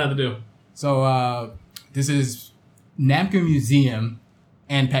 That's all it had to do. So this is Namco Museum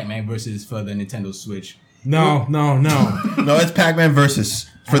and Pac-Man Versus for the Nintendo Switch. No. No, it's Pac Man versus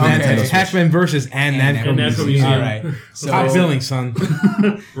for the Nintendo Switch. Pac Man versus and Namco Museum. All right. So, Top billing, son.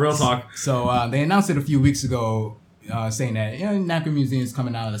 Real talk. So they announced it a few weeks ago, saying that Namco Museum is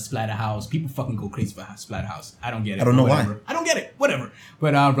coming out of the Splatterhouse. People fucking go crazy for Splatterhouse. I don't get it. I don't know whatever. why. I don't get it. Whatever.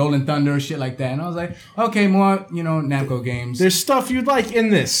 But Rolling Thunder, shit like that. And I was like, okay, more Namco games. There's stuff you'd like in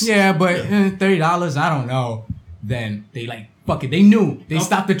this. Yeah, but $30, I don't know. Then they fuck it. They knew. They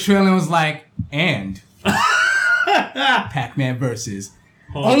stopped the trailer and was like, and Pac Man versus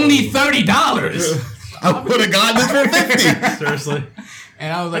only $30. I would have gotten this for 50. Seriously.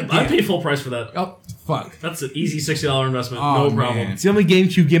 And I was like, I'd pay full price for that. oh fuck. That's an easy $60 investment. Oh, No problem. man. It's the only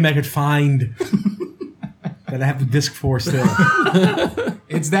GameCube game I could find that I have the disc for still.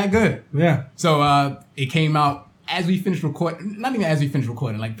 It's that good. Yeah. So it came out as we finished recording. Not even as we finished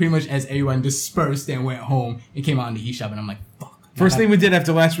recording. Like pretty much as everyone dispersed and went home. It came out in the eShop, and I'm like, fuck. First thing we did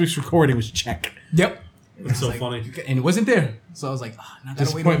after last week's recording was check. Yep. It's so funny. And it wasn't there. So I was like, oh, now I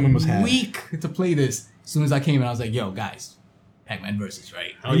gotta wait Disappointment was a had. week to play this. As soon as I came in, I was like, yo, guys, Pac-Man versus,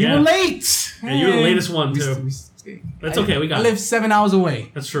 right? Oh, You yeah. were late. Yeah, you're the latest one, We- too. we- That's okay, we got I it. live 7 hours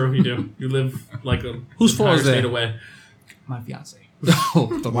away. That's true, you do. You live like a Whose fault is entire that? state away. My fiance.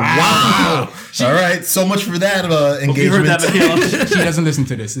 Wow. All right. So much for that Hope you heard engagement. that, Michaela. She doesn't listen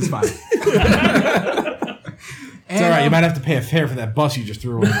to this. It's fine. It's all right. You might have to pay a fare for that bus you just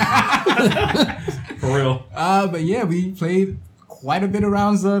threw in. For real. But yeah, we played quite a bit of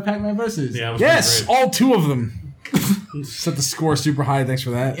rounds of Pac-Man versus. Yeah, it was Yes, pretty great. all 2 of them. Set the score super high. Thanks for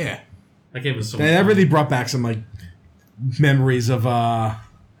that. Yeah. That game was so much That fun. really brought back some memories of the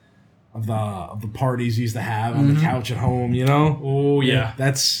parties we used to have on the couch at home. Oh, yeah.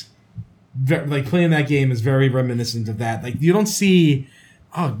 That's playing that game is very reminiscent of that. Like you don't see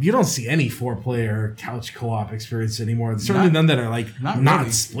any 4-player couch co-op experience anymore. There's certainly none that are not not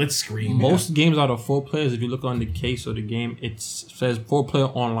really. split screen. Most games out of 4 players, if you look on the case of the game, it says 4-player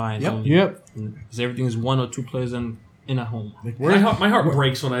online. Yep. only. Yep. Because everything is 1 or 2 players in a home. Like, My heart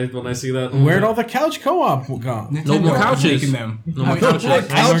breaks when I see that. where'd all the couch co-op go? No more Nintendo couches. making them. No more I- couches.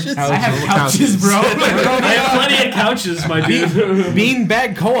 Couches? I have No couches, bro. I have plenty of couches, my dude. Bean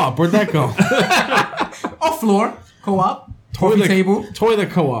bag co-op. Where'd that go? Off floor co-op. Coffee table.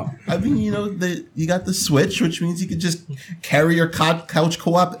 Toilet co-op. I mean, you got the Switch, which means you can just carry your couch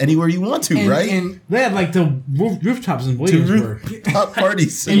co-op anywhere you want to, right? And They had the rooftops in to Williamsburg. top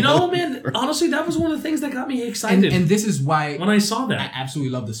parties. You know, man, honestly, that was one of the things that got me excited and this is why when I saw I that.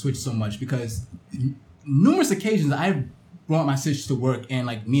 absolutely love the Switch so much because numerous occasions I brought my Switch to work and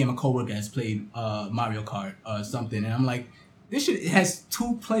me and my coworker has played Mario Kart or something, and I'm like, this shit has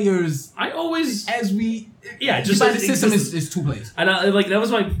 2 players I always, as we just by as the system exists. is 2 players. and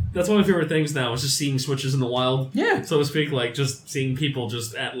that's one of my favorite things now is just seeing Switches in the wild, Yeah. so to speak, just seeing people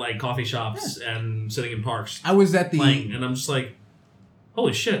just at coffee shops and sitting in parks I was at playing, and I'm just like,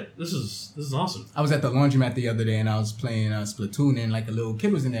 holy shit, this is awesome. I was at the laundromat the other day and I was playing Splatoon and a little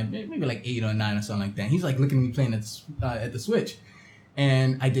kid was in there, maybe 8 or 9 or something like that. He's looking at me playing at the Switch.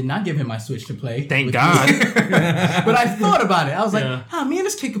 And I did not give him my Switch to play. Thank God. But I thought about it. I was like, Yeah. me and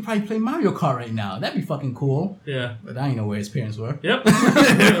this kid could probably play Mario Kart right now. That'd be fucking cool. Yeah. But I didn't know where his parents were. Yep.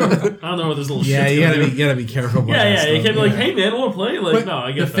 I don't know what this little Yeah, shit's you gonna do. gotta be careful. About Yeah, that yeah. You stuff. can't be like, hey man, want to play? Like, But no, I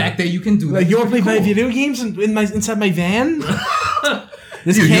the get that. fact that you can do that. Like, you want to play is my pretty video games inside my van?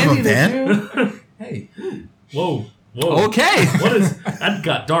 This You have candy a that van? you- cool. Hey, Whoa. Okay. What is that?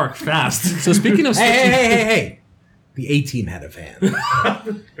 Got dark fast. So speaking of Hey! The A-Team had a van.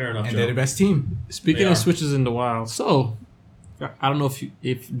 Fair enough, and Joe. they're the best team. Speaking They of are. switches in the wild, so I don't know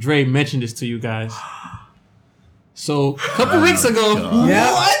if Dre mentioned this to you guys. So a couple weeks ago,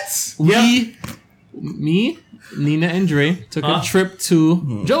 Yeah. What? me, Nina, and Dre took a trip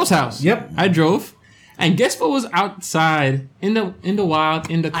to Joe's house. Yep. I drove, and guess what was outside in the wild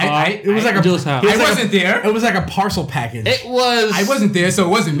in the car? It was like a- Joe's house. I wasn't there. It was like a parcel package. It was I wasn't there, so it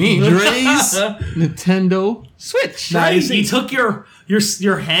wasn't me. Dre's Nintendo Switch. Nah, you see- You took your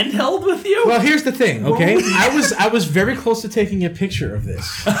handheld with you? Well, here's the thing, okay? I was very close to taking a picture of this.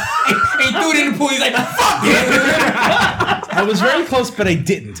 He threw it in the pool. He's like, fuck it. I was very close, but I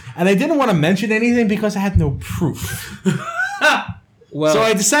didn't. And I didn't want to mention anything because I had no proof. Well, So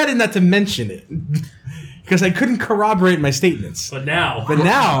I decided not to mention it. Because I couldn't corroborate my statements. But now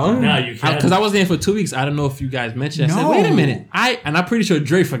Now you can. because I was there for 2 weeks, I don't know if you guys mentioned. I said, No. wait a minute. I'm pretty sure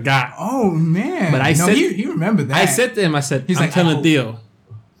Dre forgot. Oh man! But I said- he remembered that. I said to him, I said, He's I'm like, telling oh. a deal.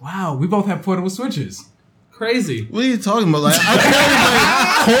 "Wow, we both have portable switches." Crazy. What are you talking about? Like,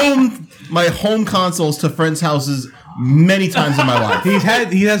 I've carried my home consoles to friends' houses many times in my life.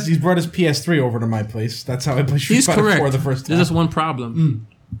 He's brought his PS3 over to my place. That's how I played Street He's Fighter correct. 4 the first time. There's just one problem.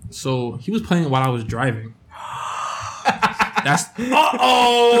 So he was playing while I was driving. That's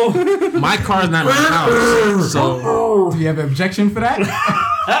my car's not in my house. So do you have an objection for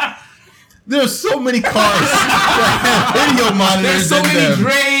that? There's so many cars that have video monitors. There's so in many them.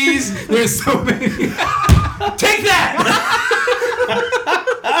 Dre's. There's so many. Take that.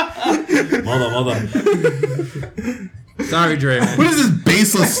 Hold on. sorry, Dre. Man. What is this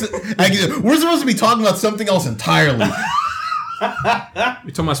baseless? We're supposed to be talking about something else entirely. We're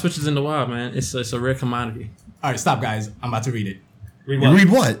talking about switches in the wild, man. It's a rare commodity. All right, stop, guys. I'm about to read it. Read You what? read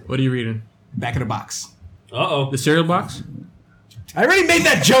what? What are you reading? Back of the box. Uh-oh. The cereal box? I already made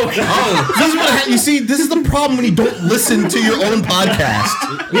that joke. Oh, this is what you see. This is the problem when you don't listen to your own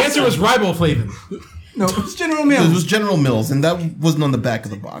podcast. The answer was riboflavin. No, it's General It Mills. was General Mills, and that wasn't on the back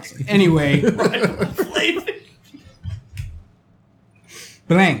of the box. Anyway,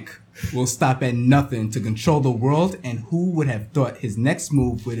 Blank will stop at nothing to control the world, and who would have thought his next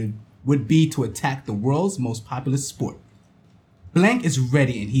move would be to attack the world's most popular sport? Blank is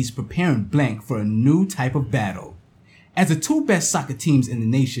ready, and he's preparing Blank for a new type of battle. As the two best soccer teams in the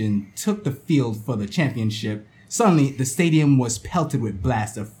nation took the field for the championship, suddenly the stadium was pelted with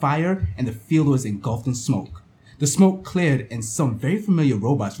blasts of fire and the field was engulfed in smoke. The smoke cleared and some very familiar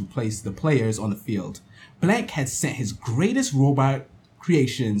robots replaced the players on the field. Blank had sent his greatest robot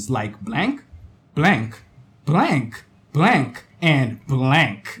creations like Blank, Blank, Blank, Blank, and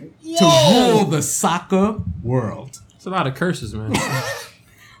Blank to rule the soccer world. It's a lot of curses, man.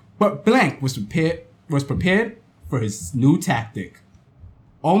 But Blank was prepared for his new tactic.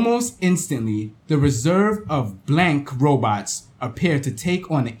 Almost instantly, the reserve of Blank robots appeared to take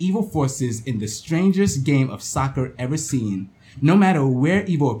on the evil forces in the strangest game of soccer ever seen. No matter where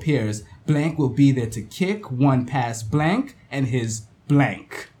evil appears, Blank will be there to kick one past Blank and his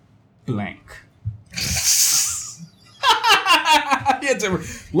Blank. It's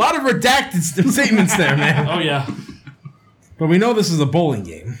a lot of redacted statements there, man. Oh, yeah. But we know this is a bowling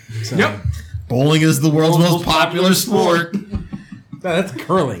game. So. Yep. Bowling is the world's most popular sport. No, that's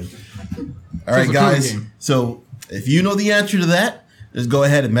curling. All right, it's a guys. cool game. So if you know the answer to that, just go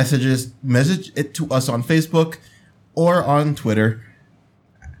ahead and message it to us on Facebook or on Twitter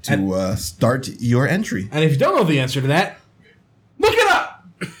to start your entry. And if you don't know the answer to that, look it up.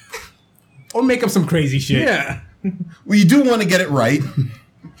 Or make up some crazy shit. Yeah. Well, you do want to get it right.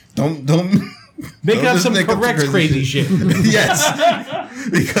 Don't Make don't up just some make up correct crazy shit. Yes,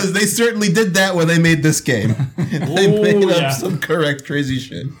 because they certainly did that when they made this game. They made up yeah. some correct crazy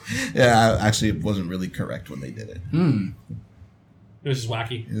shit. Yeah, actually, it wasn't really correct when they did it. It was just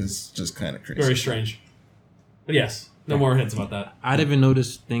wacky. It's just kind of crazy. Very strange. But yes, no more hints about that. I didn't even know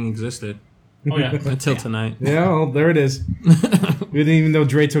this thing existed Oh, yeah. until tonight. Yeah, well, there it is. We didn't even know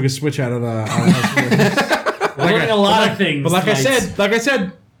Dre took a switch out of the. Learning a lot of things. But like I tonight.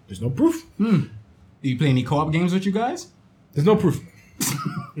 said, there's no proof. Do you play any co-op games with you guys? There's no proof.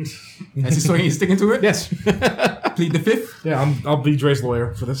 That's the story you're sticking to it? Yes. Plead the fifth? Yeah, I'll be Dre's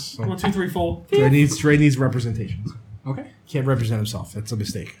lawyer for this. So. 1, 2, 3, 4. Dre needs representation. Okay. Can't represent himself. That's a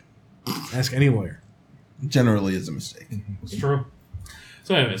mistake. Ask any lawyer. Generally, is a mistake. It's true.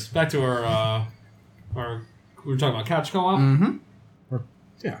 So, anyways, back to our we were talking about couch co-op.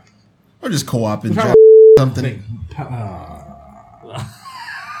 Yeah. Or just co-op and How- something.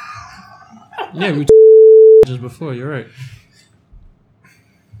 Yeah, we just before. You're right.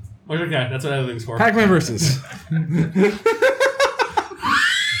 Okay, that's what everything's for. Pac Man versus.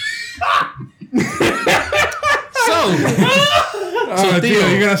 So Theo,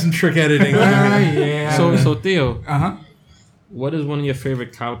 you're gonna have some trick editing. Yeah. So Theo, Uh-huh. what is one of your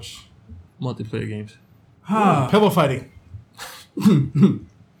favorite couch multiplayer games? Pillow fighting. Isn't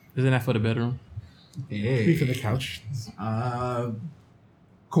that for the bedroom? Be for the couch.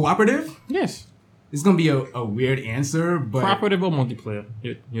 Cooperative? Yes. It's gonna be a weird answer, but Cooperative or multiplayer?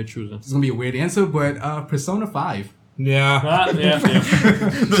 You're choosing. it's gonna be a weird answer, but Persona 5. Yeah. Yeah.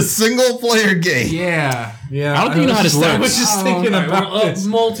 The single player game. Yeah. Yeah. I don't think you know how this I works. was just thinking about this.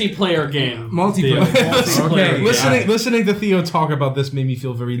 Multiplayer game. Multiplayer. Theo. Okay. Multiplayer, Listening to Theo talk about this made me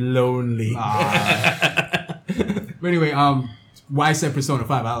feel very lonely. But anyway, why I said Persona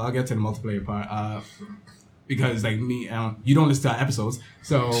 5, I'll get to the multiplayer part. Because like me, you don't listen to our episodes,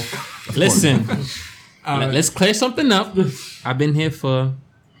 so Listen, let's clear something up. I've been here for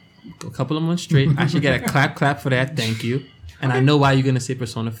a couple of months straight. I should get a clap for that. Thank you. And I know why you're gonna say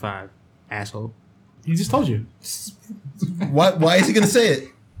Persona 5, asshole. He just told you. Why is he going to say it?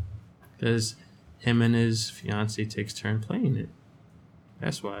 Because him and his fiance takes turn playing it.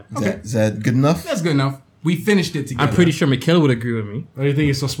 That's why. Is that good enough? that's good enough. We finished it together. I'm pretty sure Mikhail would agree with me. Why do you think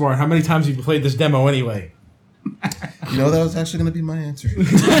you're so smart? How many times have you played this demo anyway? You know, that was actually going to be my answer.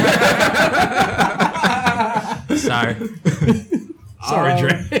 Sorry. Sorry,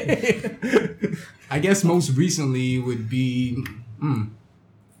 Dre. I guess most recently would be,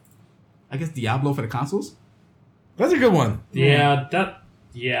 I guess Diablo for the consoles. That's a good one. Yeah.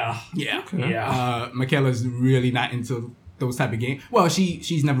 Michaela's really not into those type of games. Well,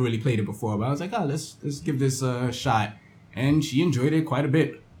 she's never really played it before, but I was like, oh, let's give this a shot, and she enjoyed it quite a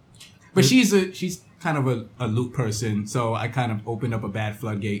bit. But she's kind of a loot person, so I kind of opened up a bad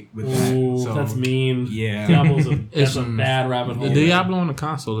floodgate with Ooh, that. So that's mean. Yeah, Diablo's It's a bad rabbit hole. The Diablo on the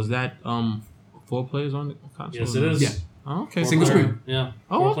console, is that 4 players on the console? Yes, it is. Yeah. Oh, okay. Single Four-player, screen. Yeah.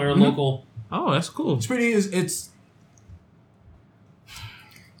 Oh, 4-player mhm. local. Oh, that's cool. It's pretty.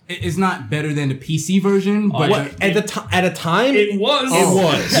 It's not better than the PC version, but At a time, It was.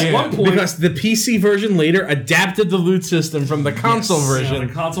 At At one point. because the PC version later adapted the loot system from the console Yeah, version.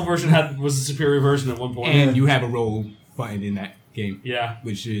 the console version was a superior version at one point. and you have a roll button in that game, yeah.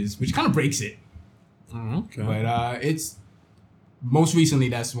 which kind of breaks it. Oh, okay. But it's most recently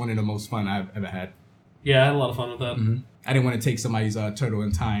that's one of the most fun I've ever had. Yeah, I had a lot of fun with that. I didn't want to take somebody's turtle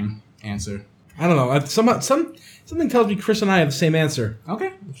in time answer. I don't know. Something tells me Chris and I have the same answer.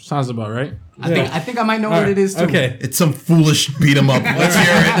 Okay, Sounds about right. I think I might know what it is too. Okay. It's some foolish beat 'em up. Let's hear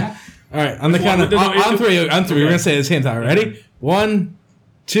it. All right. On the Which count one? of No, on three. On three. We're gonna say it at the same time. Ready? 1,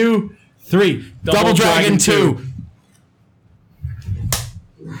 2, 3. Double Dragon 2.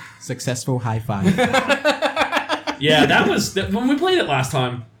 Successful high five. Yeah, that was when we played it last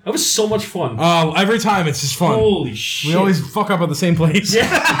time. That was so much fun. Oh, every time it's just fun. Holy shit! We always fuck up at the same place. God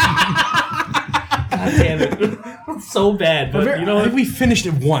damn it! So bad, but you know I think what? we finished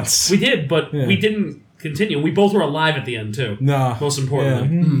it once. We did, but Yeah. we didn't continue. We both were alive at the end too. No. Most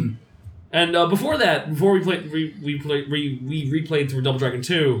importantly. Yeah. And before we replayed through Double Dragon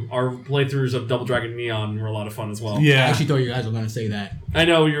 2, our playthroughs of Double Dragon Neon were a lot of fun as well. I Yeah. actually thought you guys were gonna say that. I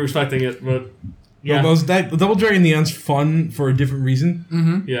know you were expecting it, but yeah, Well, the Double Dragon Neon's fun for a different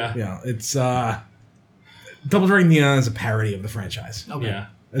reason. yeah, Yeah, it's Double Dragon Neon is a parody of the franchise. Okay. yeah.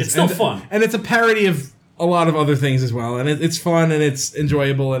 It's still fun. And it's a parody of a lot of other things as well. And it's fun and it's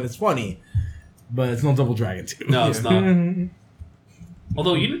enjoyable and it's funny. But it's not Double Dragon 2. No, it's not.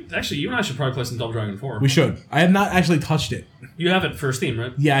 Although you and I should probably play some Double Dragon 4. We should. I have not actually touched it. You have it for Steam,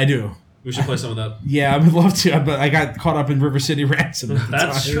 right? Yeah, I do. We should play some of that. Yeah, I would love to, but I got caught up in River City Ransom.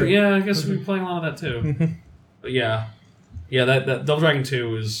 That's true. Yeah, I guess we're playing a lot of that too. But yeah, that Double Dragon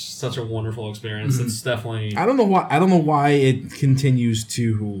 2 is such a wonderful experience. It's definitely I don't know why it continues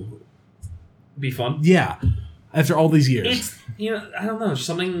to be fun. Yeah. After all these years. It's I don't know,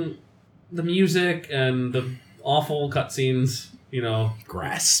 something, the music and the awful cutscenes.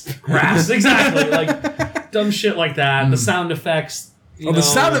 Grasp. Exactly, like dumb shit like that. The sound effects. The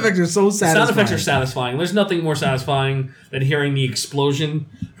sound effects are so satisfying. Sound effects are satisfying. There's nothing more satisfying than hearing the explosion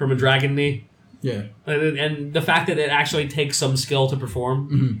from a dragon knee. Yeah. And the fact that it actually takes some skill to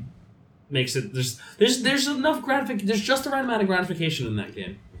perform makes it there's enough gratification. There's just the right amount of gratification in that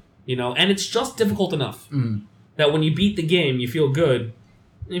game, and it's just difficult enough that when you beat the game, you feel good.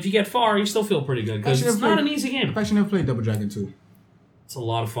 And if you get far, you still feel pretty good because it's not an easy game. I've actually never played Double Dragon 2. It's a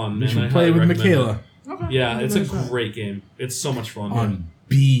lot of fun. You Man. I should highly play with recommend Michaela. Okay. it. Yeah, it's a great game. It's so much fun. On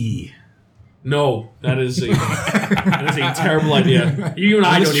B. No, that is a terrible idea. You and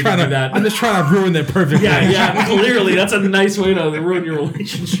I don't even do that. I'm just trying to ruin their perfect Yeah, life. yeah. Clearly, that's a nice way to ruin your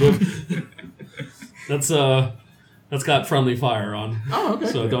relationship. That's got friendly fire on. Oh, okay.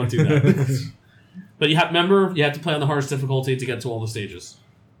 So don't do that. But you have to play on the hardest difficulty to get to all the stages.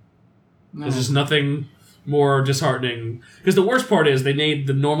 There's just nothing more disheartening. Because the worst part is they made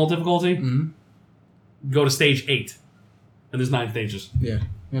the normal difficulty go to stage 8, and there's 9 stages. Yeah.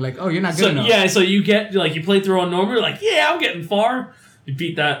 You're like, oh, you're not good enough. Yeah, so you play through on normal. You're like, yeah, I'm getting far. You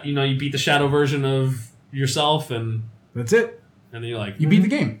beat that. You beat the shadow version of yourself, and That's it. then you're like, You beat the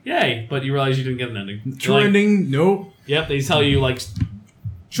game. yay! But you realize you didn't get an ending. True You're like, ending, nope. Yep, they tell you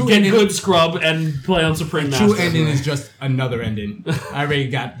True get ending. good scrub and play on Supreme Master. True ending is just another ending. I already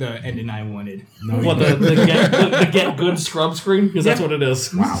got the ending I wanted. What the get good scrub screen? Because that's what it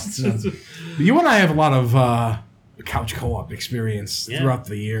is. Wow. You and I have a lot of couch co-op experience throughout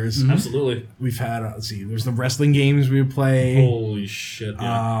the years. Absolutely. We've had, there's the wrestling games we would play. Holy shit!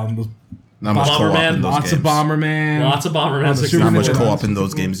 Yeah. Not much co-op Bomberman. in those Lots games. of Bomberman. Lots of Bomberman. the 64. Not much Super co-op in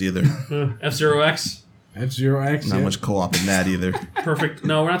those games either. F-Zero X. F-Zero X. Not much co-op in that either. Perfect.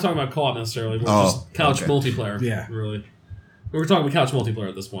 No, we're not talking about co-op necessarily. We're Oh, just couch okay. multiplayer. Yeah. Really. We're talking about couch multiplayer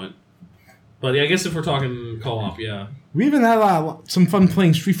at this point. But yeah, I guess if we're talking co-op, yeah. We even had some fun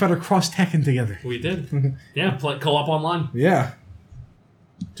playing Street Fighter Cross Tekken together. We did. Yeah, play co-op online. Yeah.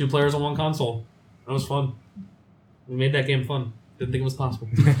 2 players on 1 console. That was fun. We made that game fun. Didn't think it was possible.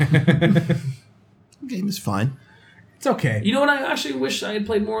 The game is fine. It's okay. You know what I actually wish I had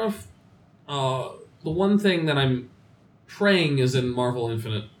played more of? The one thing that I'm praying is in Marvel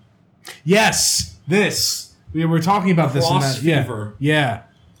Infinite. Yes, this. We were talking about this. Cross in that, Fever. Yeah.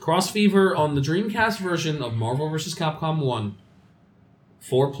 Cross Fever on the Dreamcast version of Marvel vs. Capcom 1.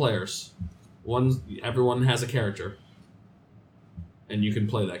 4 players. Everyone has a character. And you can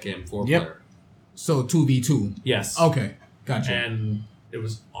play that game 4 player. So 2v2. Yes. Okay, gotcha. And it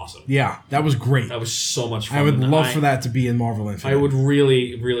was awesome. Yeah, that was great. That was so much fun. I would love for that to be in Marvel Infinite. I would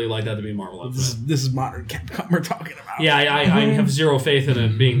really, really like that to be Marvel Infinite. This is modern Capcom we're talking about. Yeah, I have zero faith in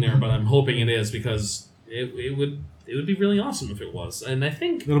it being there, but I'm hoping it is because it would be really awesome if it was. And I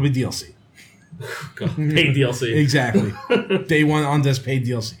think It'll be DLC. God, paid DLC. Exactly. Day one on this paid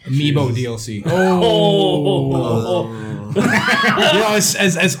DLC. Amiibo DLC. Oh.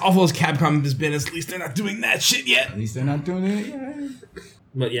 As awful as Capcom has been, at least they're not doing that shit yet. At least they're not doing it yet.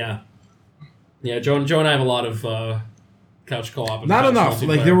 But yeah, Joe and I have a lot of couch co-op. And Not couch enough.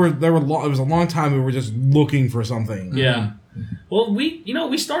 Like multiplayer. there were it was a long time we were just looking for something. Yeah. Well,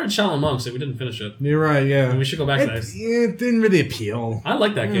 we started Shadow Monks and we didn't finish it. You're right. Yeah. And we should go back to that. It didn't really appeal. I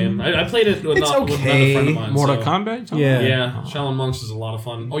like that game. I played it with, It's with another okay. friend of mine. Mortal so- Kombat? Yeah. Yeah, Shadow Monks is a lot of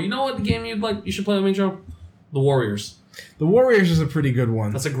fun. Oh, you know what? The game you should play with me, Joe? The Warriors. The Warriors is a pretty good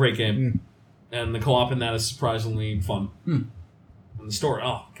one. That's a great game. And the co-op in that is surprisingly fun. And the story,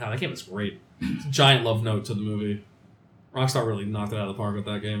 oh god, that game is great. It's a giant love note to the movie. Rockstar really knocked it out of the park with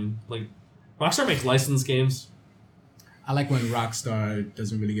that game. Like, Rockstar makes licensed games. I like when Rockstar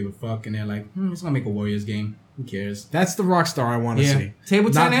doesn't really give a fuck and they're like, it's gonna make a Warriors game. Who cares? That's the Rockstar I want to see. Table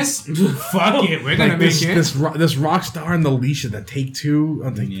Not- tennis? Fuck it, we're gonna Like make this, it. this Rockstar and the leash of the Take Two.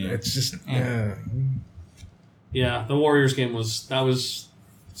 I think Yeah. it's just. Yeah, the Warriors game was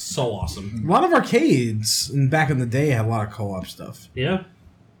so awesome. A lot of arcades back in the day had a lot of co-op stuff. Yeah.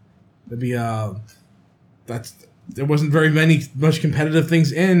 There'd be there wasn't very much competitive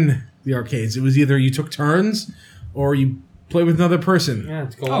things in the arcades. It was either you took turns or you played with another person. Yeah,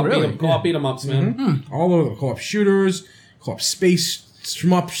 it's Oh, really? co-op beat 'em ups, man. All over the co-op shooters, co-op space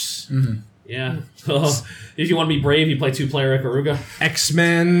shmups, Yeah. If you want to be brave, you play 2-player Ikaruga.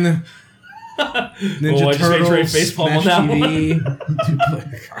 X-Men, Ninja Oh, I just made Turtles, Trey facepalm on Smash that TV.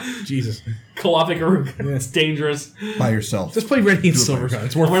 Two-player. Jesus. Co-op Ikaruga. It's dangerous. By yourself. Just play Radiant Silvergun.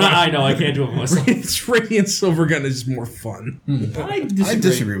 It's more We're fun. not, I know, I can't do it for myself. It's Radiant Silvergun is more fun. I I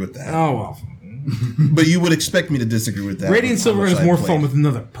disagree with that. Oh, well. But you would expect me to disagree with that. Radiant with how Silvergun much is I more played. fun with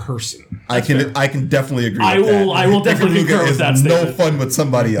another person. I can definitely agree I with that. will- I will definitely Ikaruga concur with is that no statement. fun with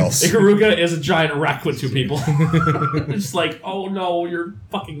somebody else. Ikaruga is a giant rack with 2 people. It's like, oh no, you're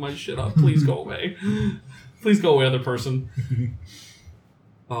fucking my shit up. Please go away. Please go away, other person.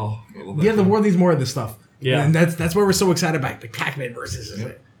 Oh, I love that Yeah, the game. world needs more of this stuff. Yeah. And that's why we're so excited about the Pac Man versus,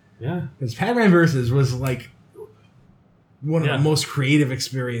 isn't it? Yeah. Because Pac Man versus was like one of Yeah. the most creative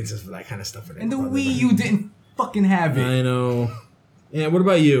experiences for that kind of stuff. And the Wii U didn't fucking have it. I know. Yeah, what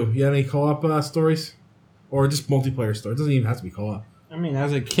about you? You have any co-op stories? Or just multiplayer stories? It doesn't even have to be co-op. I mean,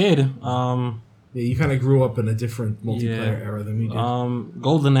 as a kid, Yeah, you kind of grew up in a different multiplayer Yeah. era than we did.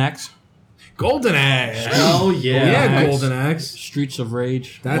 Golden Axe, Golden Axe! Oh yeah. Yeah, Axe. Golden Axe. Streets of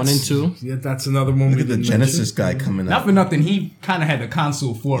Rage, That's, 1 and 2. Yeah, that's another one. Look we at the didn't Genesis guy coming Not up. for nothing, he kind of had the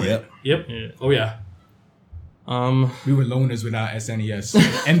console for Yep. Yep. Yeah. Oh yeah. it. We were loners without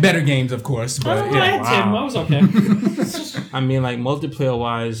SNES. And better games, of course. But I yeah. had 10. I was okay. I mean, like multiplayer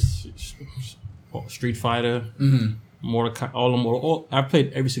wise, Street Fighter, I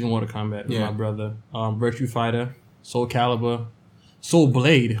played every single Mortal Kombat with Yeah. my brother. Virtue Fighter, Soul Calibur, Soul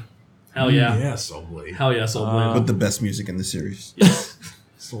Blade. Hell yeah. Yeah, Soul Blade. Hell yeah, Soul Blade. With the best music in the series.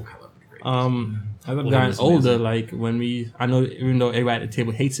 Soul Calibur. Great. As I've Blade gotten was older, amazing. like when I know even though everybody at the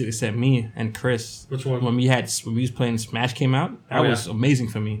table hates it except me and Chris. Which one? When we was playing Smash came out, that Oh, yeah. was amazing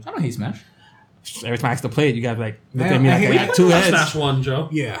for me. I don't hate Smash. Every time I used to play it, you guys like look Man, at me I like hate- I got 2 heads. Smash 1, Joe.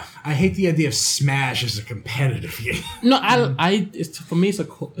 Yeah, I hate the idea of Smash as a competitive game. No, for me it's a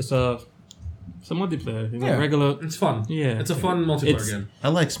multiplayer. You know, Yeah. regular. It's fun. Yeah. It's a fun multiplayer It's- game. I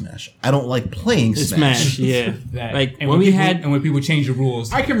like Smash. I don't like playing It's Smash. Smash, yeah. That. Like and when we people, had, and when people change the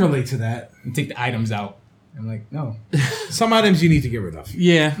rules I can relate to that. and take the items out, I'm like, no. Some items you need to get rid of.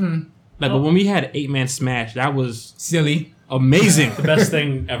 yeah, like but when we had 8-man Smash, that was Silly. amazing. The best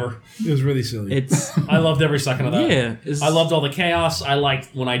thing ever. It was really silly. It's I loved every second of that. yeah, I loved all the chaos. I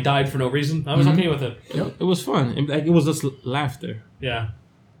liked when I died for no reason. I was okay with it. it was fun. And, like it was just laughter, Yeah.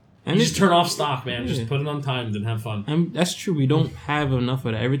 and You it's just turn off stock, man. Yeah. Just put it on timed and have fun. and that's true. We don't have enough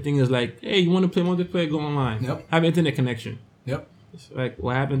of that. Everything is like, hey, you want to play multiplayer? Go online. Yep. Have internet connection. Yep. It's like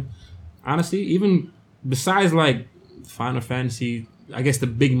what happened? Honestly, even besides like Final Fantasy, I guess the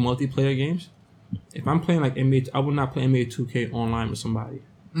big multiplayer games. If I'm playing like NBA, I would not play NBA 2K online with somebody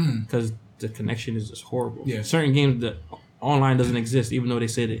because the connection is just horrible. Yeah. Certain games that online doesn't exist, even though they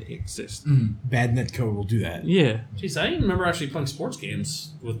say that it exists. Bad netcode will do that. Yeah. Jeez, I even remember actually playing sports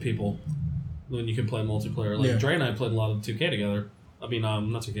games with people when you can play multiplayer. Like Dre and I played a lot of 2K together. I mean, not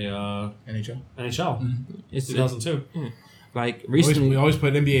 2K, NHL. It's 2002. Like recently, We always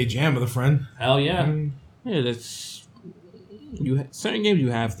played NBA Jam with a friend. Hell yeah. yeah, that's certain games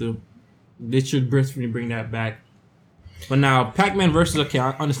you have to. They should briefly bring that back. But now, Pac Man versus, okay,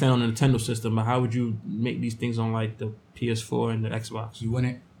 I understand on the Nintendo system, but how would you make these things on like the PS4 and the Xbox? You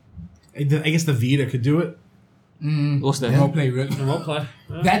wouldn't. I guess the Vita could do it. What's that? Remote play. Remote play.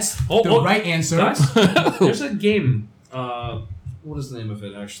 Yeah. That's the right answer. Guys, there's a game. What is the name of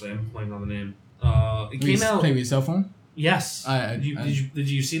it, actually? I'm blanking on the name. It came out... Play with your cell phone? Yes. Did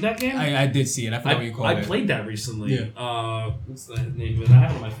you see that game? I did see it. I forgot what you called it. I played that recently. Yeah. What's the name of it? I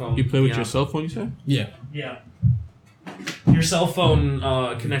have it on my phone. You play with your cell phone, you said? Yeah. Yeah. Your cell phone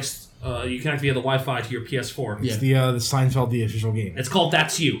connects. You connect via the Wi-Fi to your PS4. Yeah. It's the Seinfeld, the official game. It's called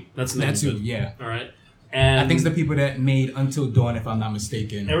That's You. That's the name That's of it. you, yeah. All right. And I think it's the people that made Until Dawn, if I'm not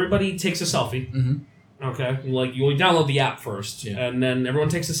mistaken. everybody takes a selfie. Mm-hmm. Okay. Like you download the app first, Yeah. and then everyone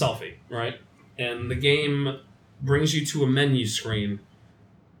takes a selfie, right? And the game brings you to a menu screen,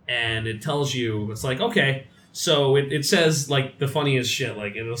 and it tells you, it's like, okay, so it says like the funniest shit.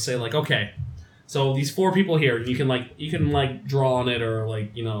 Like it'll say like, okay, so these 4 people here, and you can draw on it or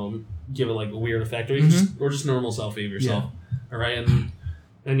like give it like a weird effect, or you just normal selfie of yourself. Yeah. All right,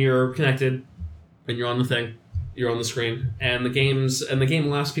 and you're connected, and you're on the thing. You're on the screen, and the game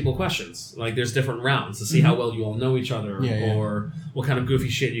will ask people questions. Like there's different rounds to see how well you all know each other, or what kind of goofy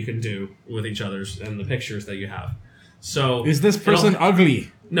shit you can do with each other's and the pictures that you have. So Is this person ugly?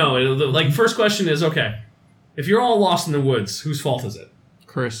 No. Like first question is, okay, if you're all lost in the woods, whose fault is it?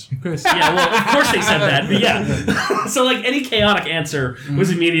 Chris. Yeah, well, of course they said that, but yeah. So like any chaotic answer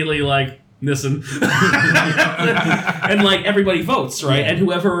was immediately like, listen, and like everybody votes, right? And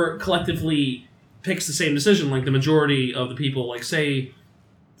whoever collectively picks the same decision, like the majority of the people, like say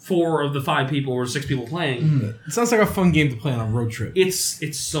 4 of the 5 people or 6 people playing. It sounds like a fun game to play on a road trip. It's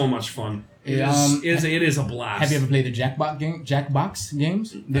so much fun. It is a blast. Have you ever played the Jackbox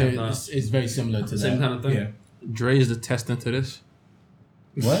games? It's very similar to that. Same kind of thing. Yeah. Dre is the testing to this.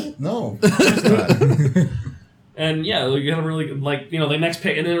 What? No. Of course not. And yeah, you gotta really the next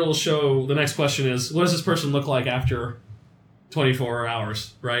pick, and then it'll show the next question is, what does this person look like after 24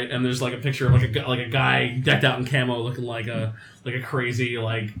 hours, right? And there's like a picture of like a guy decked out in camo, looking like a crazy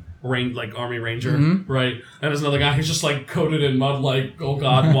army ranger, right? And there's another guy who's just like coated in mud, like, oh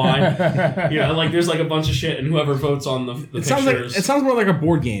god, why? Like there's like a bunch of shit, and whoever votes on the pictures. It sounds more like a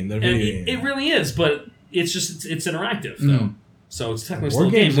board game than a video game. It really is, but it's interactive though. So it's technically still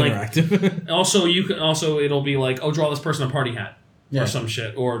a Board game. game's interactive. Also it'll be like, oh, draw this person a party hat. Yeah. Or some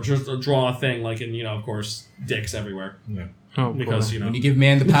shit, or just draw a thing like in of course dicks everywhere. Yeah. Oh, Because when you give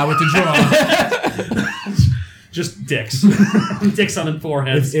man the power to draw, just dicks, dicks on the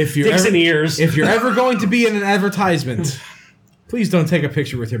foreheads, If you're dicks ever, in ears. If you're ever going to be in an advertisement, please don't take a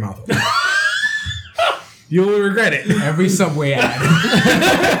picture with your mouth open. You will regret it. every Subway ad.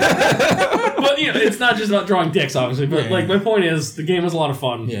 But it's not just about drawing dicks, obviously. But my point is, the game was a lot of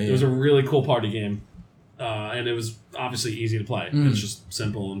fun. Yeah, yeah. It was a really cool party game, and it was obviously easy to play. It's just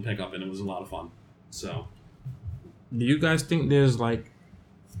simple and pick up, and it was a lot of fun. So, do you guys think there's like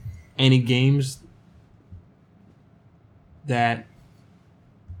any games that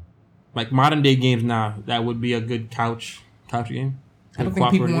like modern day games now that would be a good couch game? I don't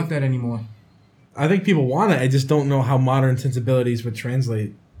think people want that anymore. I think people want it. I just don't know how modern sensibilities would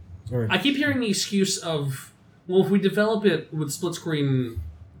translate. I keep hearing the excuse of, well, if we develop it with split screen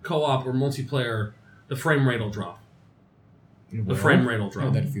co-op or multiplayer, the frame rate will drop. The frame rate will I've drop.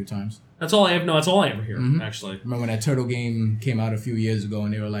 heard that a few times. That's all I have. No, that's all I ever hear. Actually, Remember when that Turtle game came out a few years ago,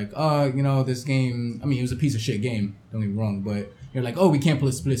 and they were like, this game, I mean, it was a piece of shit game, don't get me wrong, but they're like, we can't put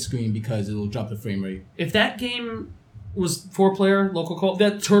a split screen because it'll drop the frame rate. if that game was 4-player local co-op,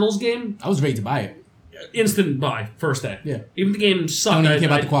 that Turtles game, I was ready to buy it. instant buy first day. Yeah. Even the game I sucked. don't even care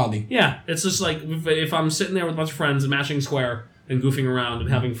about the quality. Yeah, it's just like if I'm sitting there with a bunch of friends and mashing square and goofing around and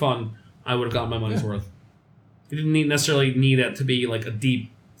having fun, I would have gotten my money's worth. You didn't necessarily need it to be like a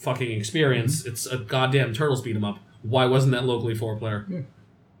deep fucking experience. It's a goddamn Turtles beat 'em up. Why wasn't that locally 4-player? Yeah.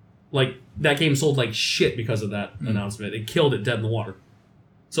 Like that game sold like shit because of that announcement. It killed it dead in the water.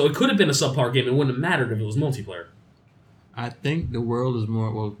 So it could have been a subpar game. It wouldn't have mattered if it was multiplayer. I think the world is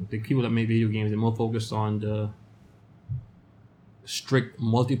more, the people that make video games, they're more focused on the strict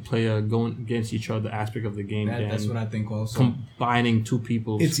multiplayer going against each other aspect of the game. That's what I think also. Combining two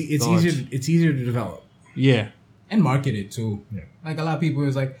people. It's easier to develop. Yeah. And market it too. Yeah. Like a lot of people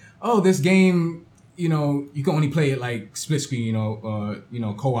is like, oh, this game, you can only play it like split screen,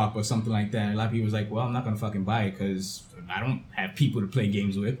 co-op or something like that. A lot of people is like, well, I'm not gonna fucking buy it because I don't have people to play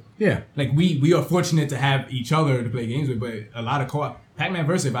games with. Yeah. Like we are fortunate to have each other to play games with, but a lot of co-op. Pac Man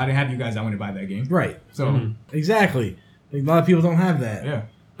Versus, if I didn't have you guys, I wouldn't buy that game. Right. So exactly. Like, a lot of people don't have that. yeah.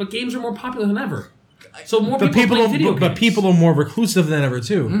 But games are more popular than ever. So more But people play video but games. people are more reclusive than ever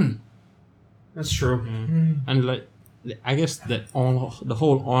too. That's true. And like, I guess the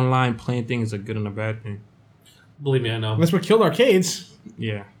whole online playing thing is a good and a bad thing. Believe me, I know. That's what killed arcades.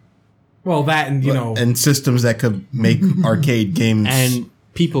 Yeah. Well, that and and systems that could make arcade games And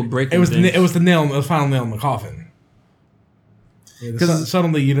people breaking it was things. the final nail in the coffin. Because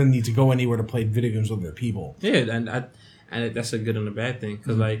suddenly you didn't need to go anywhere to play video games with other people. Yeah, and that's a good and a bad thing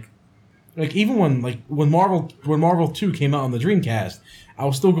because like even when Marvel 2 came out on the Dreamcast, I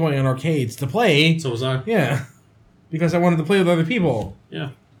was still going in arcades to play. So was I. Yeah, because I wanted to play with other people. Yeah.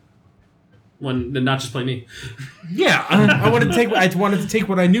 Not just play me. Yeah, I wanted to take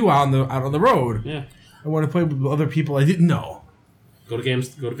what I knew out on the road. Yeah. I wanted to play with other people I didn't know. Go to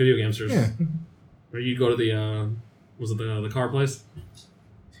video game stores. Yeah. Or you go to the was it the car place?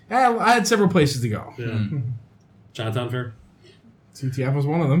 I had several places to go. Yeah. Chinatown Fair. CTF was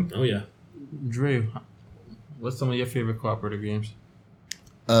one of them. Oh yeah. Drew, what's some of your favorite cooperative games?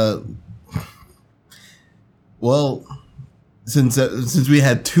 Well, since we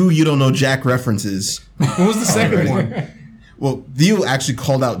had two You Don't Know Jack references. What was the second one? Well, you actually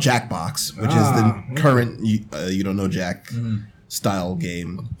called out Jackbox, which is the current You Don't Know Jack style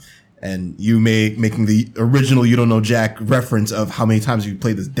game. And you making the original You Don't Know Jack reference of how many times you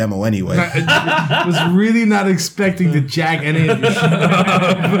played this demo anyway. I was really not expecting to jack any of this shit up.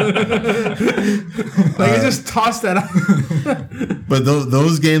 I just tossed that out. But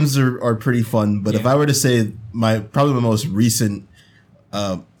those games are pretty fun. But if I were to say probably my most recent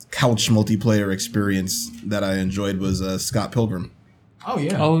couch multiplayer experience that I enjoyed was Scott Pilgrim. Oh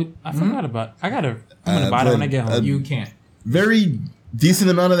yeah. Oh, I forgot about. I'm gonna buy it when I get home. You can't. Very decent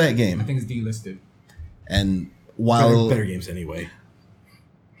amount of that game. I think it's delisted. And while better games anyway.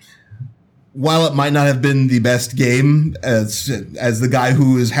 While it might not have been the best game, as the guy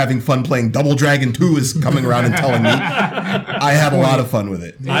who is having fun playing Double Dragon 2 is coming around and telling me, I had a lot of fun with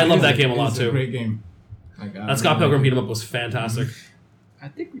it. I love that game a lot It's too. a great game. That Scott Pilgrim beat 'em up was fantastic. I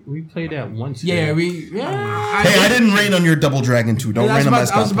think we played that once. Yeah, there. I didn't rain on your Double Dragon 2. Don't rain on my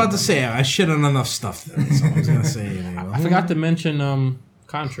Scott I was about Pilgrim. to say I shit on enough stuff. That's all I was gonna say. I forgot to mention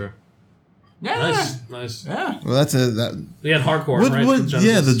Contra. Yeah. Nice. Yeah. Well, that's that. We had hardcore, right?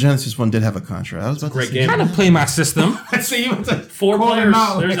 The Genesis one did have a Contra. I was about Great to say. game. Trying to play my system. So you went to Four call players. him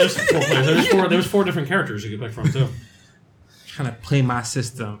out. There's 4 players. There was 4 different characters you could pick from too. Trying to play my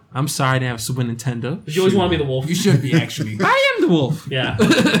system. I'm sorry I didn't have Super Nintendo. But you always want to be the wolf. You should be actually. I am the wolf. Yeah.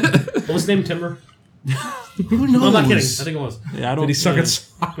 What was his name? Timber? Who knows? No, I'm not kidding. I think it was. Yeah, I don't. Did he suck at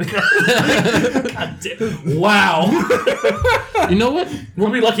soccer? God damn. Wow. You know what?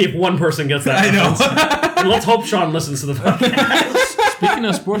 We'll be lucky if one person gets that. I know. And let's hope Sean listens to the podcast. Speaking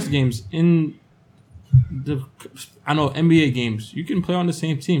of sports games, in the NBA games, you can play on the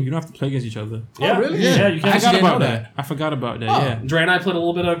same team. You don't have to play against each other. Yeah, really? Yeah, you I can. actually didn't know I forgot about that. Oh. Yeah. Dre and I played a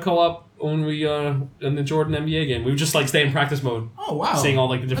little bit of co-op when we in the Jordan NBA game. We would just like stay in practice mode, Oh wow. seeing all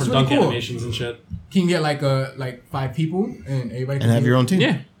like the different That's really dunk cool. animations and shit. Can you get like 5 people and everybody can And have your own team.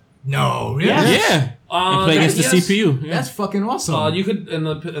 Yeah. No, really? Yeah. Yeah. And play against the CPU. Yeah. That's fucking awesome. You could in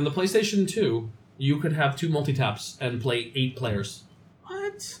the PlayStation 2, you could have 2 multi-taps and play 8 players.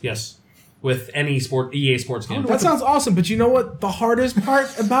 What? Yes, with any EA Sports game. That sounds awesome, but you know what the hardest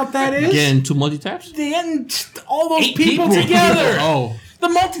part about that is? Getting 2 multi-taps? Getting all those 8 people people. together. Oh. The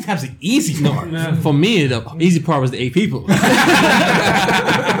multi-tap's the easy part. For me, the easy part was the 8 people. And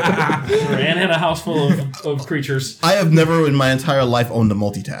had a house full of creatures. I have never in my entire life owned a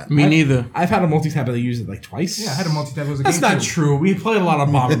multi-tap. Me neither. I've had a multi-tap, but I used it like twice. Yeah, I had a multi-tap. It was a That's game not too. true. We played a lot of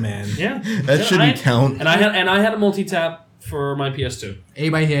Bomberman. Yeah, That shouldn't count. And I had a multi-tap for my PS2.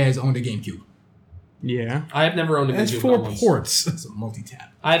 Everybody here has owned a GameCube. Yeah. I have never owned a That's GameCube. 4 not once. ports. It's a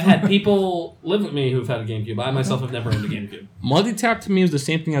multi-tap. I've had people live with me who've had a GameCube. I myself have never owned a GameCube. Multi-tap to me is the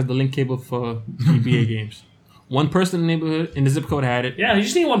same thing as the link cable for GBA games. One person in the neighborhood, in the zip code had it. Yeah, you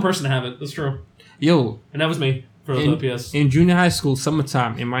just need one person to have it. That's true. Yo. And that was me for the PS. In junior high school,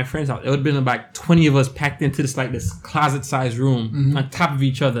 summertime, in my friend's house, it would have been about 20 of us packed into this closet-sized room on top of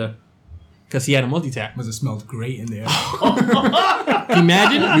each other. because he had a multi-tap. Must have smelled great in there.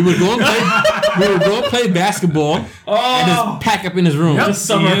 Imagine we would go and play basketball and just pack up in his room. Just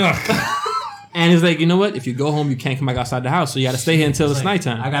summer. And he's like, you know what? If you go home, you can't come back outside the house, so you got to stay here until it's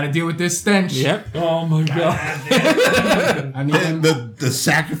nighttime. I got to deal with this stench. Yep. Oh my god. I need The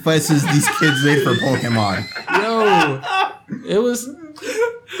sacrifices these kids made for Pokemon. Yo, it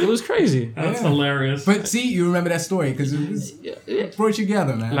was crazy. That's hilarious. But see, you remember that story because it brought you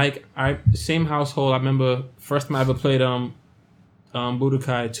together, man. Like same household. I remember first time I ever played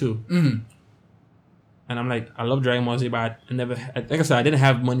Budokai 2. Mm-hmm. And I'm like, I love Dragon Ball Z, but I never, like I said, I didn't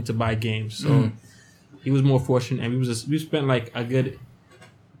have money to buy games, so he was more fortunate, and we spent like a good,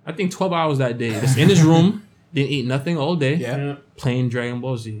 I think 12 hours that day, just in his room, didn't eat nothing all day, playing Dragon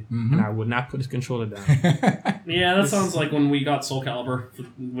Ball Z, and I would not put his controller down. Yeah, that sounds like when we got Soul Calibur,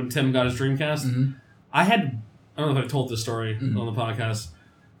 when Tim got his Dreamcast. Mm-hmm. I don't know if I told this story on the podcast.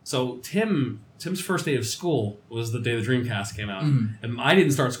 So Tim's first day of school was the day the Dreamcast came out, and I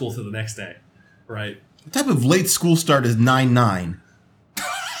didn't start school till the next day, right? What type of late school start is 9/9?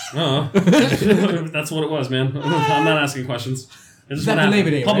 That's what it was, man. I'm not asking questions. It's just that what happened.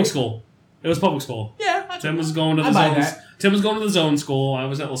 Labor Day, Public right? school. It was public school. Yeah. Tim was going to the zones. Tim was going to the zone school. I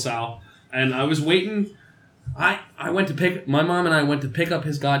was at LaSalle, and I was waiting. I went to pick my mom and I went to pick up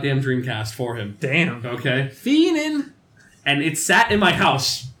his goddamn Dreamcast for him. Damn. Okay. Fiending. And it sat in my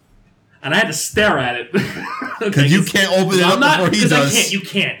house. And I had to stare at it. Because you can't open it up before he does. You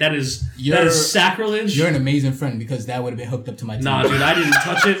can't. That is sacrilege. You're an amazing friend because that would have been hooked up to my TV. Nah, dude, I didn't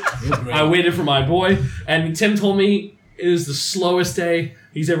touch it. I waited for my boy. And Tim told me it was the slowest day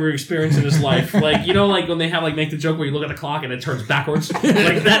he's ever experienced in his life. Like, you know, like when they have, like, make the joke where you look at the clock and it turns backwards? Like,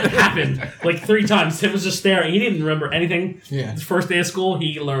 that happened, like, 3 times. Tim was just staring. He didn't remember anything. Yeah. His first day of school,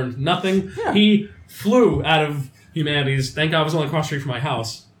 he learned nothing. Yeah. He flew out of humanities. Thank God it was only across the street from my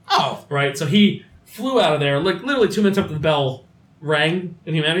house. Oh. Right? So he flew out of there, like, literally 2 minutes after the bell rang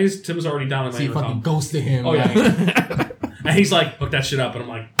in humanities. Tim was already down in my So you fucking ghosted him. Oh, yeah. And he's like, hook that shit up. And I'm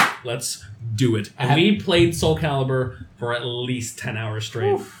like, let's do it. And we played Soul Calibur for at least 10 hours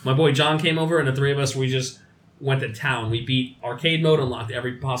straight. Oof. My boy John came over, and the 3 of us, we just went to town. We beat arcade mode, unlocked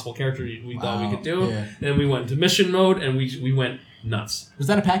every possible character we thought we could do. Yeah. Then we went to mission mode, and we went nuts. Was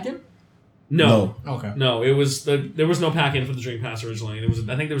that a pack-in? No. Okay. No, it was there was no pack-in for the Dreamcast originally.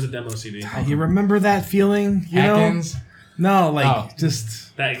 I think there was a demo CD. You remember that feeling? You Pack-ins? know? No,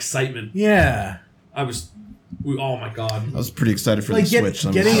 just that excitement. Yeah. Oh my god! I was pretty excited for Like the Switch.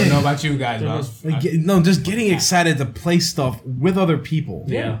 I don't know about you guys, but just getting excited to play stuff with other people.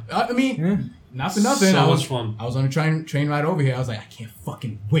 Yeah. I mean, not for nothing. So much fun. I was on a train ride over here. I was like, I can't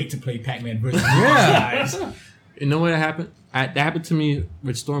fucking wait to play Pac Man versus guys. You know what happened? That happened to me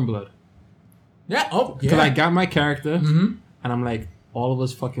with Stormblood. Yeah. Oh, Because I got my character, and I'm like, all of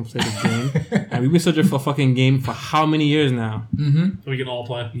us fucking play this game, and we've been searching for a fucking game for how many years now? So we can all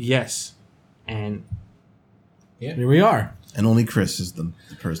play. Yes, and here we are. And only Chris is the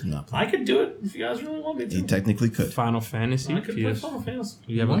person not playing. I could do it if you guys really want me to. He technically could. Final Fantasy. I could play Final Fantasy.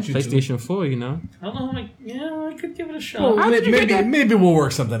 You have a PlayStation 4, you know. I don't know. I could give it a shot. Well, maybe we'll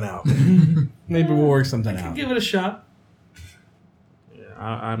work something out. Maybe we'll work something out. Give it a shot.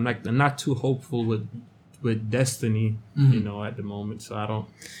 I'm not too hopeful with Destiny, you know, at the moment. So I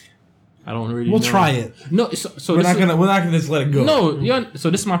don't really. We'll know. try it. No, so we're not gonna just let it go. No, so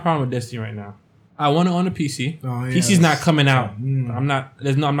this is my problem with Destiny right now. I want it on the PC. Oh, yeah, PC's not coming out. I'm not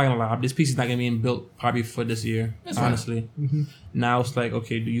gonna lie. This PC's not gonna be built probably for this year. That's honestly. Right. Now it's like,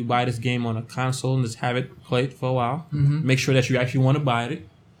 okay, do you buy this game on a console and just have it played for a while? Make sure that you actually want to buy it,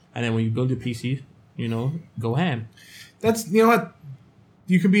 and then when you build your PC, you know, go ham. That's what.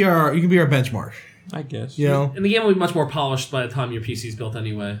 You could be our benchmark. I guess. You know? And the game will be much more polished by the time your PC's built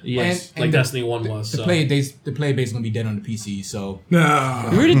anyway. Yes. Like Destiny 1 was. The player base is going to be dead on the PC, so... No.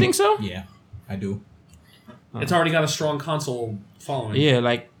 You really think so? Yeah, I do. It's already got a strong console following. Yeah,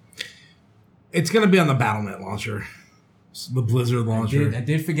 like... It's going to be on the Battle.net launcher. The Blizzard launcher. I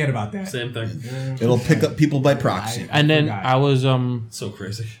did forget about that. Same thing. It'll pick up people by proxy. And then I was... So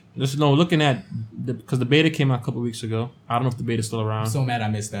crazy. looking at... Because the beta came out a couple weeks ago. I don't know if the beta's still around. I'm so mad I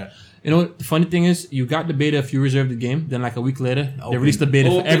missed that. You know what? The funny thing is, you got the beta if you reserved the game. Then like a week later, they released the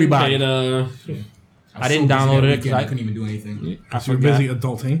beta for everybody. Beta. I didn't download it because I couldn't even do anything. I You're busy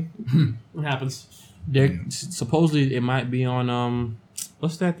adulting. What happens? Supposedly it might be on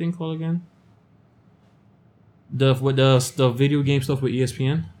what's that thing called again? The video game stuff with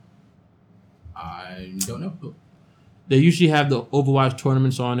ESPN. I don't know. They usually have the Overwatch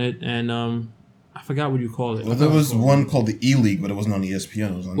tournaments on it, and I forgot what you call it. Well, there was one called the E-League, but it wasn't on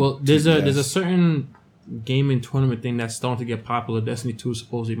ESPN. It was on there's TBS. a certain gaming tournament thing that's starting to get popular. Destiny 2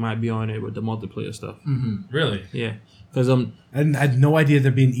 supposedly might be on it with the multiplayer stuff. Mm-hmm. Really? Yeah, because I had no idea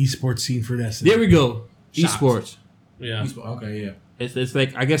there'd be an esports scene for Destiny. there we go. Shocked. Esports. Yeah. Okay, yeah. It's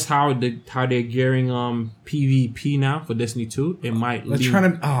like I guess how they're gearing PvP now for Destiny 2. It might. They're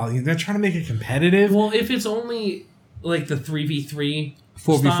trying to make it competitive. Well, if it's only like the 3v3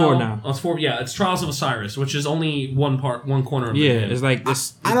 4v4 now. Oh, it's 4. Yeah, it's Trials of Osiris, which is only one corner of the Yeah, game. it's like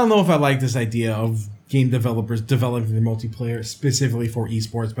this. I don't know if I like this idea of game developers developing their multiplayer specifically for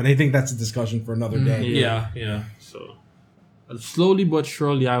esports, but I think that's a discussion for another day. Yeah. So slowly but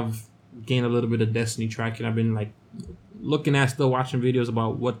surely, I've gained a little bit of Destiny tracking. I've been like looking at, still watching videos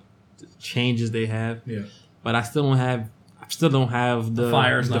about what changes they have. Yeah. But I still don't have the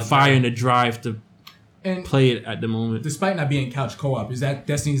fire and the drive to And play it at the moment. despite not being couch co-op, is that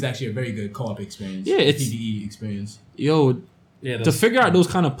Destiny's actually a very good co-op experience. Yeah, it's- PvE experience. Yo, Yeah. to figure out those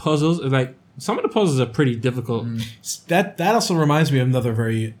kind of puzzles is like some of the puzzles are pretty difficult. That also reminds me of another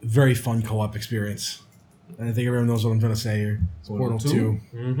very, very fun co-op experience. And I think everyone knows what I'm trying to say here. It's Portal 2.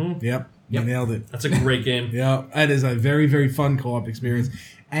 Mm-hmm. Yep. You nailed it. That's a great game. Yeah, that is a very, very fun co-op experience.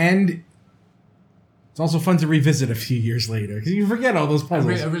 And it's also fun to revisit a few years later because you forget all those I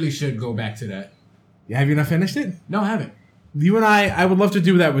puzzles. really should go back to that. Yeah, have you not finished it? No, I haven't. You and I would love to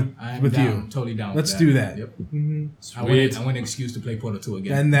do that with I'm you. down, totally down. Let's with do that. Yep. Sweet. I want an excuse to play Portal 2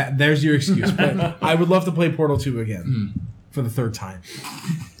 again. And there's your excuse. But I would love to play Portal 2 again for the third time.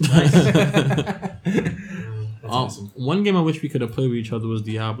 That's awesome. One game I wish we could have played with each other was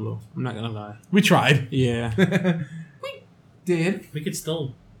Diablo. I'm not gonna lie. We tried. Yeah, Did We could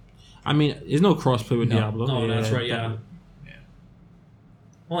still. I mean, there's no crossplay with No. Diablo. Oh, that's right. Yeah.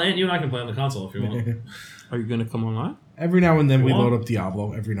 Well, and you and I can play on the console if you want. Are you gonna come online? Every now and then we Well- load up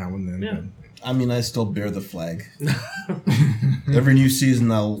Diablo. Every now and then. Yeah. but- I mean, I still bear the flag. Every new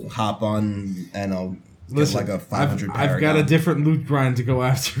season, I'll hop on and I'll get like a 500 I've got a different loot grind to go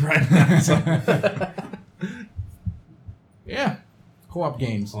after right now. So. yeah, co-op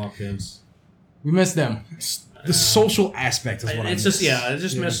games. Oh, kids. We miss them. The social aspect is what I It's miss.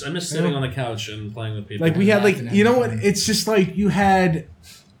 just I miss sitting on the couch and playing with people. Like we had, like Laughing at you know each what? other. It's just like you had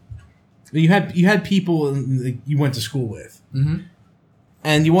people like, you went to school with,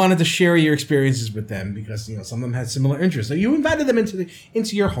 and you wanted to share your experiences with them because some of them had similar interests. So you invited them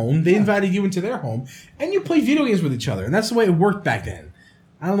into your home. They invited you into their home, and you played video games with each other. And that's the way it worked back then.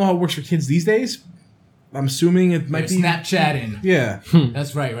 I don't know how it works for kids these days. I'm assuming it might They're be Snapchatting. Yeah,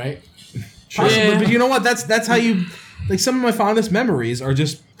 That's right? possibly. Yeah. But you know what? That's how you like. Some of my fondest memories are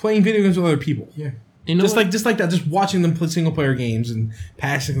just playing video games with other people. Yeah. You know Just what? like that, just watching them play single player games and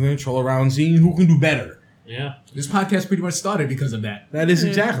passing the control around, seeing who can do better. Yeah. This podcast pretty much started because of that. That is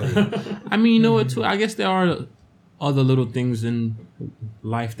exactly. I mean, you know what? Too. I guess there are other little things in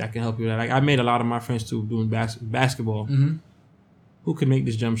life that can help you. Like I made a lot of my friends too doing basketball. Who can make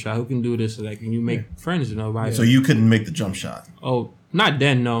this jump shot? Who can do this? Like, and you make friends, right? So you couldn't make the jump shot. Oh, not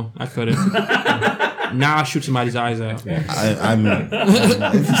then. No, I couldn't. Now I shoot somebody's eyes out. I'm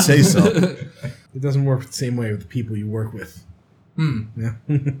if you say so. It doesn't work the same way with the people you work with. Yeah.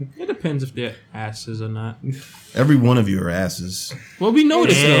 It depends if they're asses or not. Every one of you are asses. Well, we know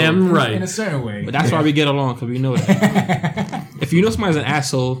this though. Damn In a right. certain way. But that's why we get along, because we know that. If you know somebody's an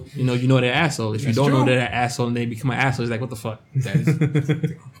asshole, you know they're an asshole. If you That's don't know true. they're an asshole and they become an asshole, it's like, what the fuck? That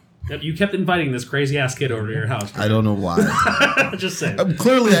is, Yep, you kept inviting this crazy ass kid over to your house. I don't know why. Just saying.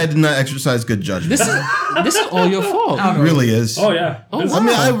 Clearly, I did not exercise good judgment. This is all your fault. It really is. Oh yeah. Oh, This- I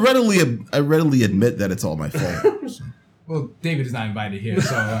mean, I readily admit that it's all my fault. well, David is not invited here,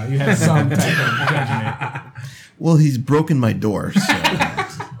 so you have some type of judgment. Well, he's broken my door. So.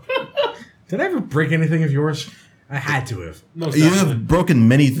 Did I ever break anything of yours? I had to have. most You definitely. have broken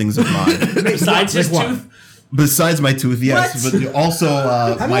many things of mine. Besides his Like what? tooth. Besides my tooth, yes, What? but you also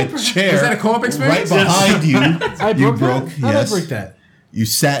my chair. Is that a co-op experience? Right behind you? I You broke broke. that? How did I Yes, break that? you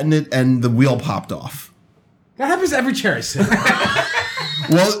sat in it and the wheel popped off. That happens to every chair I sit in.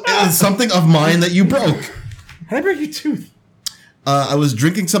 Well, it was something of mine that you broke. How did I break your tooth? I was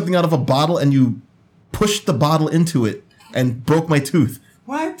drinking something out of a bottle and you pushed the bottle into it and broke my tooth.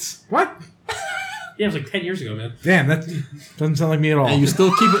 What? What? Yeah, it was like 10 years ago, man. Damn, that doesn't sound like me at all. And you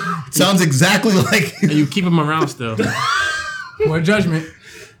still keep it, Sounds exactly like. and you keep them around still. Poor judgment.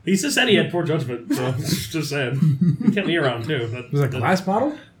 He just said he had poor judgment, so just saying. He kept me around too. That, was it a glass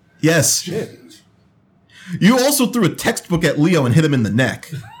bottle? Yes. Shit. You also threw a textbook at Leo and hit him in the neck.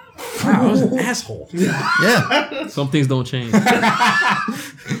 Wow, I was an asshole. Yeah. Some things don't change.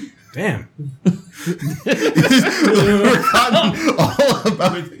 Damn. We're forgotten all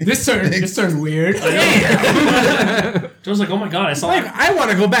about it. This turned weird. Joe's like, oh my god, I saw Like, that. I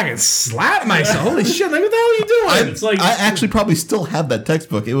want to go back and slap myself. Holy shit! Like, what the hell are you doing? It's like I actually probably still have that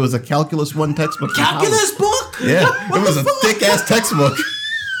textbook. It was a Calculus 1 textbook. in college. Calculus book? Yeah, it was a thick ass textbook.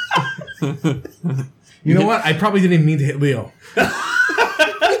 You know what? I probably didn't mean to hit Leo.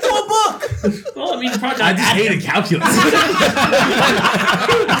 It's a book. well, I mean, probably I just hated calculus.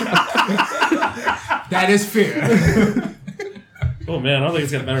 That is fair. Oh man, I don't think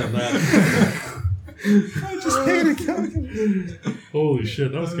it's getting better than that. I just hated calculus. Holy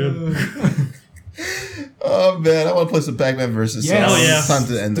shit, that was good. Oh man, I want to play some Pac Man versus. Yes. Hell yeah. It's time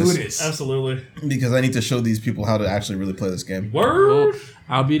to end Do this this. Absolutely. because I need to show these people how to actually really play this game. Word.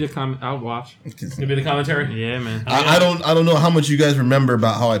 I'll be the I'll watch. Give me the commentary. Yeah, man. I don't know how much you guys remember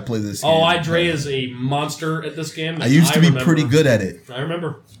about how I play this game. Oh, Dre is a monster at this game. I used to be remember. pretty good at it. I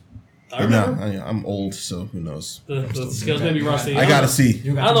remember. But no, I'm old, so who knows? The skills may be rusty. I gotta see.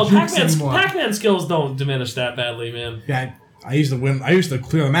 You I got don't the know. jukes anymore. Pac-Man skills don't diminish that badly, man. Yeah, I used to win. I used to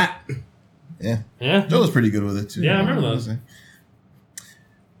clear the map. Yeah, Yeah. Joe was pretty good with it too. Yeah, I remember those.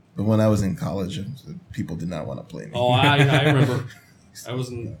 But when I was in college, people did not want to play me. Oh, I remember. I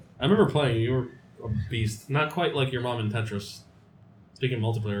remember playing. You were a beast. Not quite like your mom in Tetris. Speaking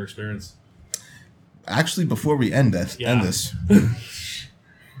of multiplayer experience. Actually, before we end this, Yeah. I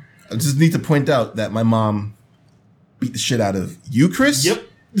just need to point out that my mom beat the shit out of you, Chris. Yep.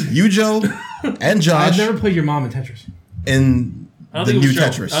 You, Joe, and Josh. I've never played your mom in Tetris. in I don't the think it new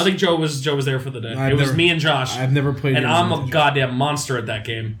was Joe. Tetris. I don't think Joe was there for the day. I've it was never- me and Josh. I've never played. And your I'm mom a in Tetris. goddamn monster at that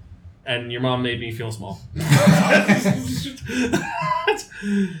game. And your mom made me feel small.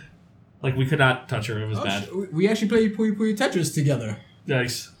 Like we could not touch her. It was bad. We actually played Puyo Puyo Tetris together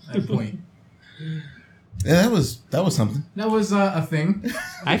Yikes. at a point. Yeah, that was something. That was a thing.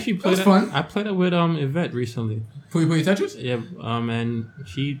 I actually played was it. fun. I played it with Yvette recently. Puyo Puyo Tetris? Yeah, and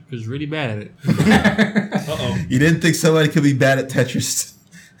she was really bad at it. Uh-oh. You didn't think somebody could be bad at Tetris?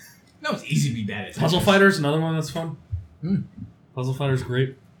 No, it's easy to be bad at Tetris. Puzzle Fighters, another one that's fun. Puzzle Fighters,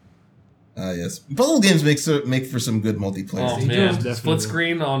 great. Yes. Puzzle games make for some good multiplayer. Oh They man, do. Definitely. split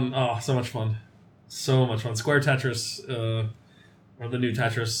screen on so much fun, so much fun. Square Tetris, or the new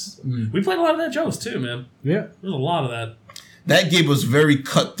Tetris. We played a lot of that, Joe's too, man. Yeah. There's a lot of that. That game was very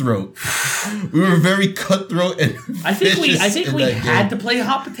cutthroat. We were very cutthroat and I think we vicious in that had game. to play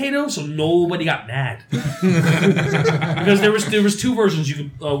hot potato, so nobody got mad. Because there was two versions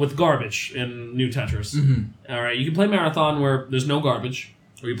you could with garbage in New Tetris. All right, you can play marathon where there's no garbage,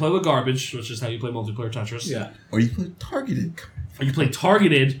 or you play with garbage, which is how you play multiplayer Tetris. Yeah. Or you play targeted. Or you play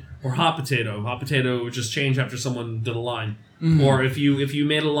targeted or hot potato. Hot potato would just change after someone did a line. Or if you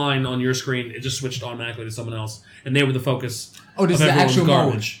made a line on your screen, it just switched automatically to someone else, and they were the focus. Oh, this of is the everyone's actual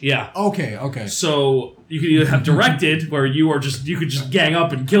garbage. mode. Yeah. Okay. So you could either have directed, where you could just gang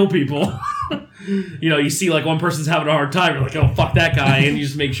up and kill people. You see like one person's having a hard time, you're like, oh fuck that guy, and you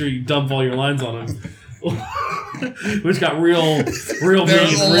just make sure you dump all your lines on him. Which got real mean, real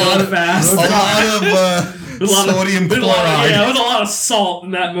fast. A lot of sodium chloride. Yeah, there was a lot of salt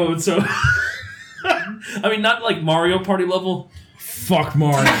in that mode. So, I mean, not like Mario Party level, Fuck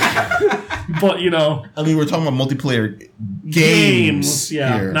Mario. but I mean, we're talking about multiplayer games.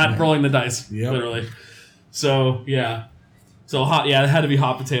 Yeah, here. not rolling the dice, Yep. literally. So yeah, it had to be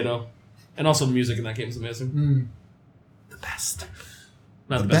hot potato, and also the music in that game is amazing. The best,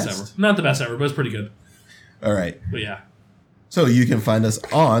 not the best ever, not the best ever, but it's pretty good. All right. But yeah, So you can find us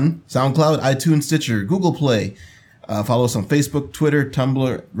on SoundCloud, iTunes, Stitcher, Google Play. Follow us on Facebook, Twitter,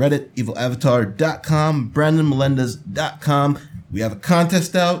 Tumblr, Reddit, evilavatar.com, BrandonMelendez.com. We have a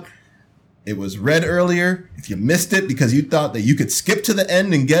contest out. It was read earlier. If you missed it because you thought that you could skip to the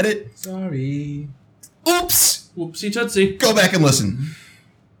end and get it, Sorry. oops! whoopsie tootsie. Go back and listen.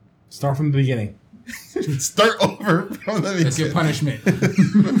 Start from the beginning. Start over from the That's your punishment.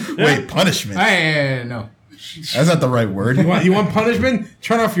 Wait, punishment? Hey, no. That's not the right word. You want punishment?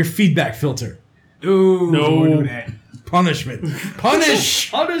 Turn off your feedback filter. Ooh, No. don't do that. Punishment.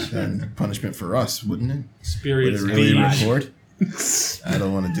 Punish! And punishment for us, wouldn't it? Would Experience it really speed. record? I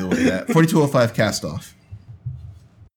don't want to deal with that. 4205 cast off.